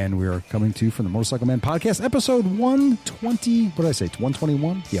Ted, and we are coming to you from the Motorcycle Man Podcast, episode 120. What did I say?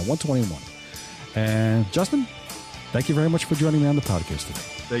 121? Yeah, 121. And Justin, thank you very much for joining me on the podcast today.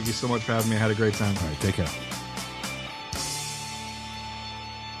 Thank you so much for having me. I had a great time. All right, take care.